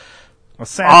shit's A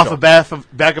satchel. off the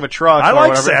back of a truck. I or like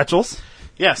whatever. satchels.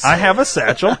 Yes. I have a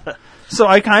satchel. So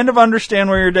I kind of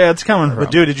understand where your dad's coming from. But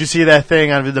dude, did you see that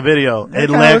thing on the video? It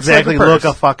kinda looks exactly like a look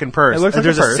purse. a fucking purse. It looks And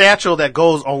like a there's purse. satchel that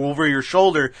goes over your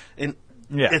shoulder, and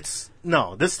Yeah. it's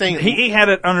this thing. He had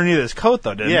it underneath his coat,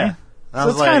 though, didn't Yeah. he? I So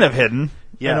was it's like- kind of hidden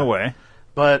Yeah. in a way.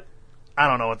 But I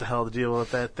don't know what the hell the deal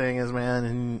with that thing is, man.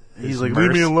 And he's like, purse.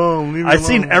 "Leave me alone." Leave me I alone.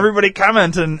 seen everybody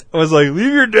commenting was like,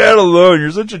 "Leave your dad alone.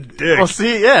 You're such a dick." Well,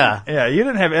 see, yeah. Yeah, you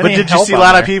didn't have any. But did you help see a on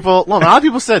lot there. of people? Well, a lot of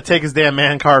people said take his damn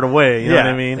man card away. You know yeah,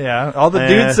 what I mean? Yeah, all the Yeah.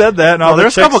 dudes said that, and all No, the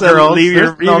there's a chicks couple said, girls. Leave your,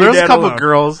 leave your there's a dad couple alone.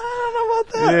 girls. I don't know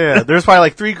about that. Yeah, there's probably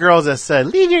like 3 girls that said,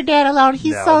 "Leave your dad alone.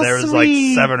 He's No, so there was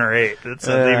sweet." like 7 or 8 that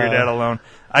said, "Leave your Yeah. dad alone."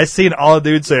 I seen all the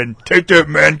dudes saying, "Take that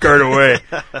man card away."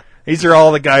 These are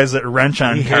all the guys that wrench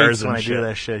on He cars hates and when I shit. do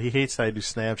that shit. He hates that I do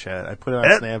Snapchat. I put it on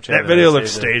That, Snapchat. that and video I looked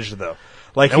saved it. staged, though.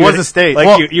 Like It you wasn't staged. Like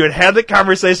Well- you had had the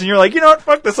conversation. You're like, you know what?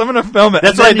 Fuck this. I'm going to film it.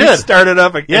 That's and what then I you did. started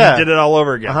up and Yeah. did it all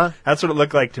over again. Uh-huh. That's what it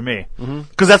looked like to me.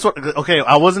 Because that's what. Okay,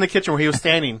 I was in the kitchen where he was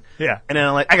standing. Yeah. And then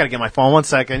I'm like, I gotta get my phone 1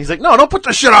 second. He's like, no, don't put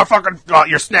this shit on fucking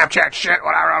your Snapchat shit,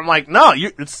 whatever. I'm like, no,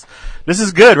 this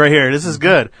is good right here. This is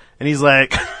good. And he's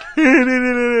like,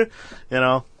 you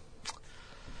know.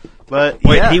 But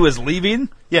Wait, yeah. he was leaving?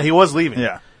 Yeah, he was leaving.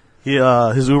 Yeah. He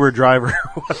his Uber driver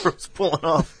whatever was pulling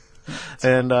off,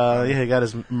 and yeah, he got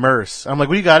his Merce. I'm like,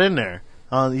 what do you got in there?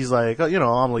 He's like, oh, you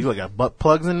know, I'm like, you got butt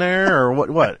plugs in there or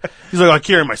what? He's like, I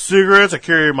carry my cigarettes. I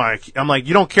carry my. I'm like,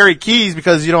 you don't carry keys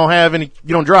because you don't have any.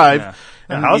 You don't drive. Yeah.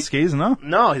 And House keys, no?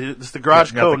 No, it's the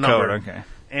garage Got code the code, number. okay.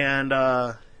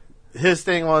 And his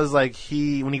thing was like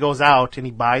when he goes out and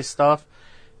he buys stuff.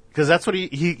 Because that's what he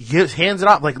hands it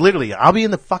off. Like, literally, I'll be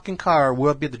in the fucking car.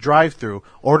 We'll be at the drive-thru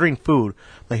ordering food.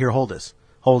 Like, here, hold this.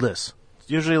 Hold this.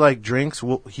 It's usually, like, drinks.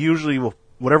 He usually will,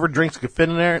 whatever drinks could fit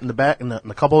in there, in the back, in the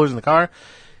cup holders in the car.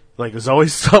 Like, there's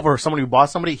always stuff, or somebody who bought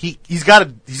somebody. He's got to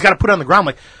put it on the ground.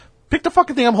 Like, pick the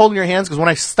fucking thing I'm holding in your hands, because when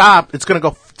I stop, it's going to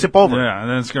go tip over. Yeah, and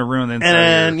then it's going to ruin the inside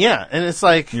And, of your... yeah, and it's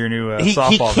like... your new, he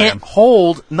softball can't van.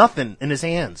 hold nothing in his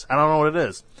hands. I don't know what it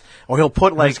is. Or he'll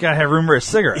put, like... He's got to have room for a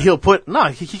cigarette. He'll put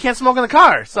he can't smoke in the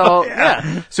car, so Oh, yeah.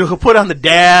 yeah. So he'll put it on the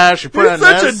dash. Or put You're it on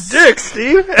such this. a dick,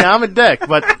 Steve. Yeah, I'm a dick,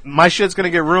 but my shit's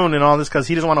gonna get ruined and all this because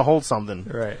he doesn't want to hold something.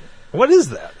 Right. What is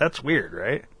that? That's weird,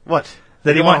 right? What?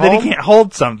 That You wanna that he hold? can't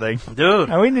hold something. Dude.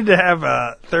 Now, we need to have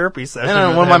a therapy session. And then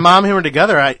with when my him. mom and him were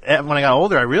together, when I got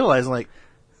older, I realized like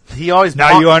he always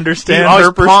Now you understand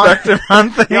her perspective on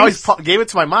things. He always gave it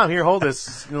to my mom. Here, hold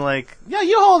this. And like, yeah,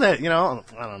 you hold it. You know,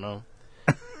 I don't know.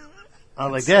 I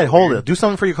was like, Dad, hold it. Do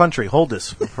something for your country. Hold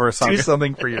this for a Do second.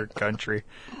 something for your country.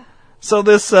 So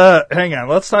this, hang on,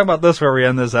 let's talk about this before we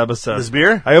end this episode. This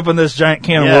beer? I opened this giant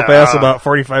can of Yeah. whoop ass about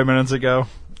 45 minutes ago.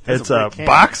 That's It's a a big can.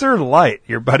 Boxer Light.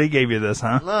 Your buddy gave you this,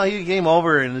 huh? No, he came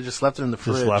over and just left it in the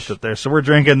fridge. Just left it there. So we're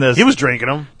drinking this. He was drinking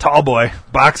them. Tall Boy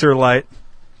Boxer Light.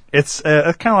 It's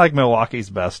kind of like Milwaukee's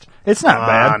Best. It's not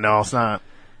bad. No, it's not.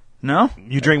 No?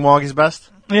 You drink Milwaukee's Best?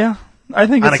 Yeah. I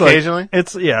think On it's occasionally?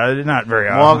 It's, yeah, not very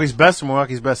often. Milwaukee's Best or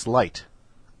Milwaukee's Best Light?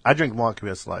 I drink Milwaukee's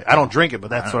Best Light. I don't drink it, but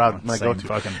that's what I know, might same go to.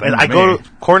 fucking thing And to I go me. to,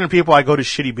 according to people, I go to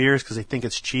shitty beers because they think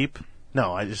it's cheap.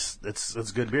 No, it's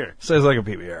good beer. Tastes like a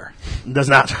PBR. It does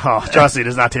not, trust me, it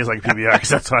does not taste like a PBR because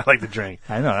that's what I like to drink.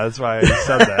 I know, that's why I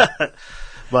said that.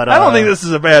 But I don't think this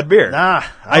is a bad beer. Nah,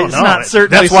 I don't It's know. not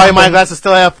certainly That's why my something- glass is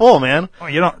still half full, man. Oh,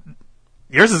 you don't.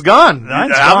 Yours is gone.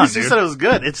 Mine's Obviously, gone, you dude. said it was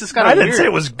good. It's just kind of I didn't weird. say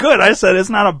it was good. I said it's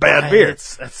not a bad beer.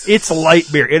 It's light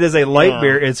beer. It is a light Yeah.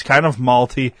 beer. It's kind of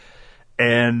malty,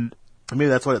 and Maybe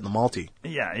that's what the malty.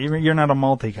 yeah, you're not a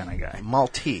malty kind of guy.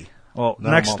 Malty. Well, No,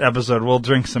 next won't. episode we'll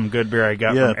drink some good beer I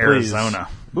got from please. Arizona.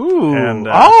 Ooh. And,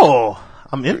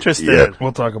 I'm interested.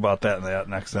 We'll talk about that in that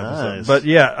next episode. Nice. But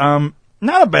yeah,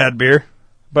 not a bad beer.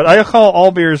 But I call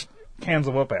all beers cans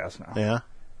of whoop ass now. Yeah.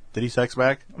 Did he text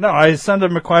back? No, I sent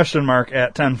him a question mark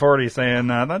at 10:40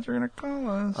 saying, I thought you were going to call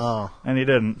us. Oh. And he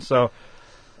didn't. So,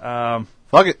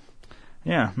 Fuck it.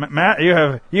 yeah, Matt,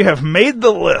 you have made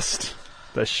the list.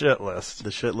 The shit list.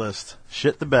 The shit list.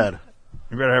 Shit the bed.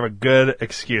 You better have a good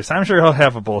excuse. I'm sure he'll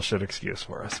have a bullshit excuse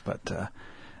for us. But,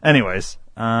 anyways,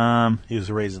 He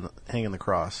was hanging the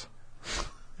cross.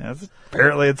 yeah,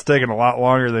 apparently it's taken a lot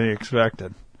longer than he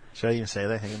expected. Should I even say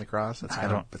that, hanging the cross? That's I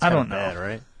kind don't- of I don't know. bad,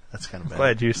 right? That's kind of bad.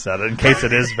 Glad you said it in case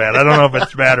it is bad. I don't know if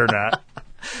it's bad or not.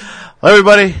 Well,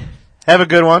 everybody, have a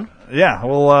good one. Yeah,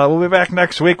 we'll be back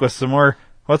next week with some more.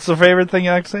 What's the favorite thing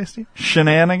you like to say, Steve?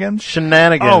 Shenanigans?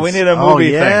 Shenanigans. Oh, we need a movie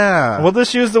yeah. thing. We'll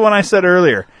just use the one I said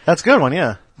earlier. That's a good one,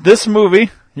 yeah. This movie,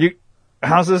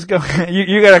 how's this go?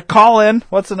 you got to call in.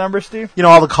 What's the number, Steve? You know,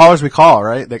 all the callers we call,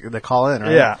 right? They call in,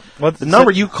 right? Yeah. What's The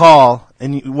number you call,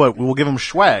 and we'll give them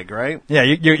swag, right? Yeah,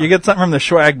 you get something from the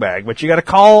swag bag, but you got to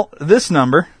call this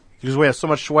number. Because we have so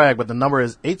much swag, but the number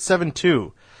is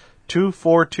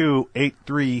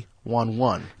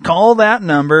 872-242-8311. Call that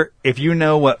number if you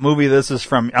know what movie this is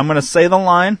from. I'm going to say the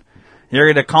line. You're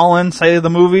going to call in, say the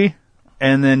movie,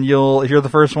 and then if you're the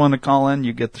first one to call in,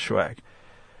 you get the swag.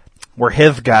 We're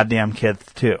his goddamn kids,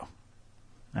 too.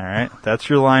 All right? That's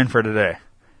your line for today.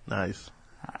 Nice.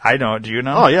 I know. Do you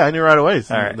know? Oh, yeah, I knew right away.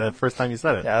 All right. The first time you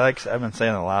said it. Yeah, I've been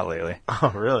saying it a lot lately.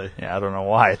 Oh, really? Yeah, I don't know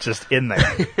why. It's just in there.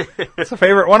 It's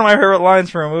one of my favorite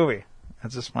lines for a movie.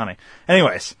 It's just funny.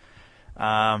 Anyways,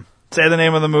 say the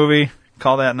name of the movie,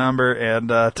 call that number, and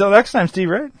till next time, Steve,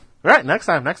 right? Right, next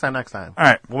time. All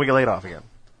right. When we get laid off again.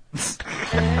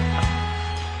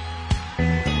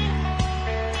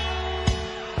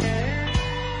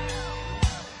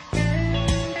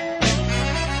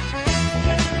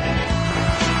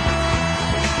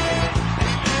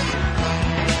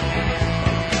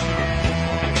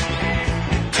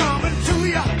 Coming to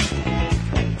ya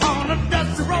on a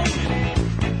dusty road.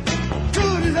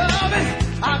 Good loving,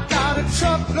 I got a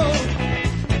truckload.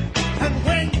 And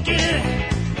when you get it,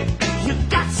 you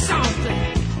got something.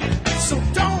 So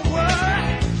don't worry,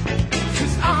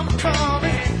 'cause I'm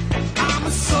coming. I'm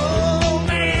a soul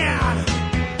man.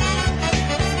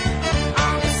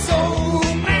 I'm a soul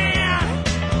man.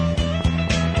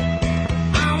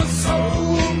 I'm a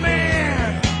soul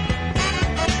man.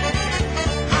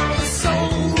 I'm a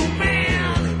soul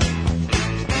man.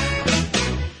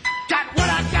 Got what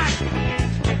I got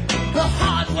the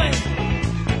hard way,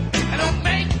 and I'll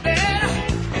make better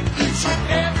each and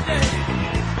every day.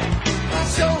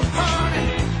 So honey,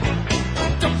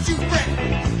 don't you fret,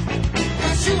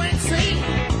 'cause you ain't seen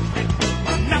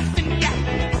nothing yet.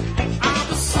 I'm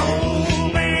a soul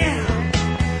man.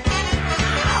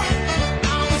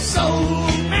 I'm a soul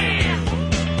man.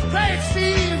 Play it,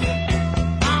 Steve.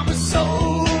 I'm a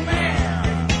soul man.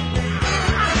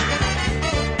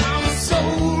 I'm a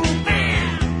soul man.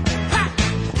 Ha!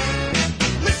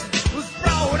 Listen, was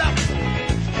brought up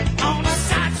on a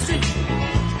side street.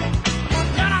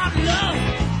 Got out of love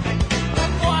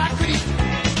before I could eat.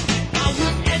 I was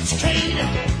educated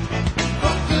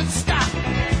from good stock.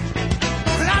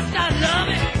 But I started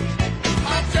loving, I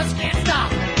just can't stop.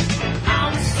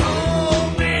 I'm a soul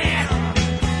man.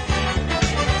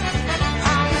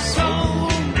 I'm a soul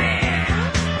man.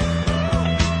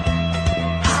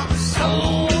 I'm a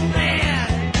soul man.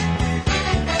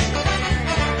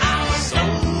 I'm a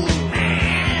soul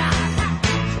man.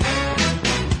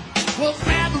 Well,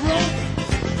 grab the rope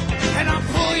and I'll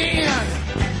pull you in.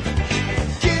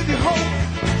 Give you hope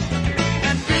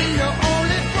and be your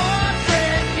only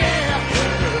boyfriend, yeah.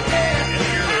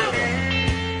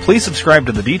 Please subscribe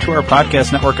to the D2R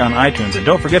Podcast Network on iTunes, and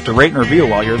don't forget to rate and review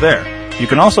while you're there. You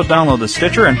can also download the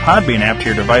Stitcher and Podbean app to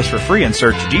your device for free and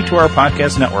search D2R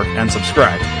Podcast Network and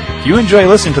subscribe. If you enjoy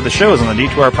listening to the shows on the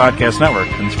D2R Podcast Network,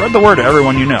 then spread the word to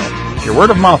everyone you know. Your word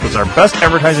of mouth is our best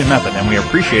advertising method, and we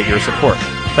appreciate your support.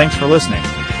 Thanks for listening.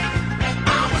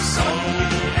 I'm a soul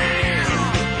man.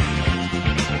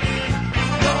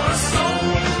 You're a soul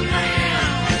man.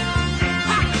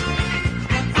 Ha!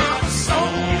 I'm a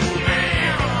soul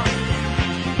man.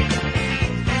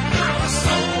 I'm a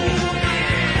soul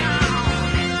man.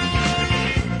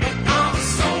 I'm a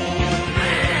soul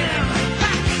man.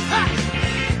 Ha! Ha!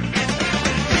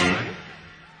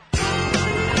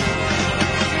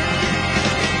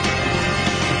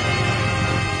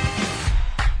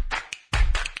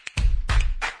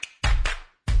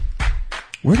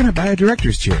 Where can I buy a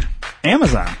director's chair?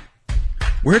 Amazon.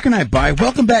 Where can I buy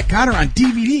Welcome Back, Kotter on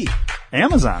DVD?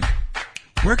 Amazon.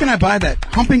 Where can I buy that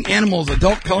Humping Animals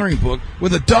adult coloring book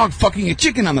with a dog fucking a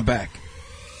chicken on the back?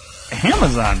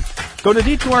 Amazon. Go to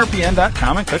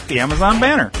d2rpn.com and click the Amazon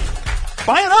banner.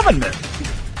 Buy an oven mitt.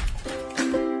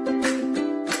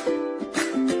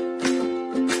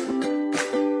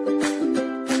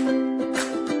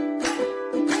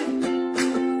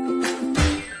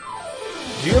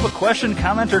 Do you have a question,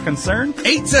 comment, or concern?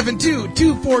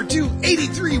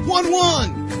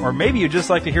 872-242-8311. Or maybe you'd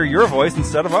just like to hear your voice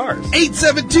instead of ours.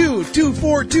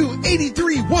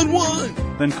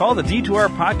 872-242-8311. Then call the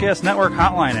D2R Podcast Network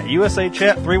hotline at USA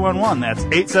Chat 311. That's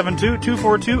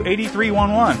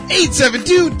 872-242-8311.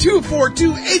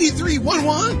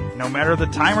 872-242-8311. No matter the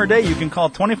time or day, you can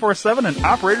call 24/7 and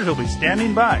operators will be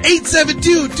standing by.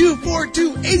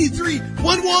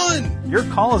 872-242-8311. Your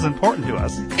call is important to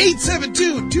us.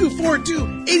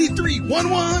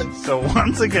 872-242-8311. So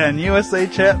once again, USA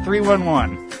Chat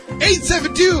 311.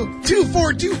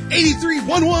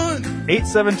 872-242-8311.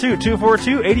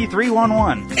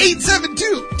 872-242-8311.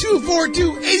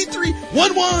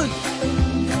 872-242-8311.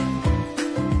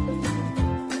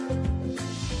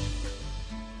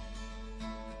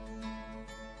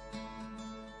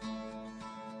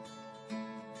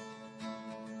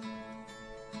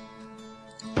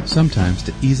 Sometimes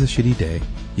to ease a shitty day,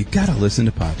 you gotta listen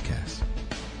to podcasts.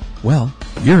 Well,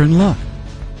 you're in luck.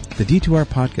 The D2R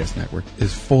Podcast Network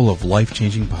is full of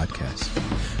life-changing podcasts.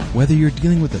 Whether you're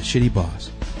dealing with a shitty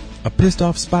boss, a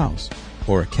pissed-off spouse,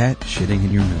 or a cat shitting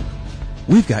in your milk,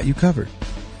 we've got you covered.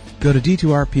 Go to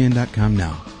d2rpn.com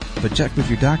now, but check with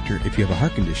your doctor if you have a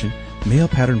heart condition, male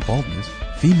pattern baldness,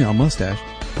 female mustache,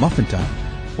 muffin top,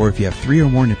 or if you have 3 or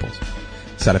more nipples.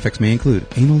 Side effects may include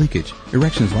anal leakage,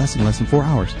 erections lasting less than 4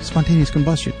 hours, spontaneous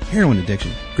combustion, heroin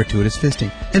addiction, gratuitous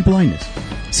fisting, and blindness.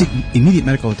 Seek immediate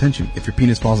medical attention if your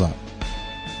penis falls out.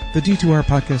 The D2R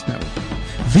Podcast Network.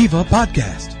 Viva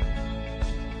Podcast!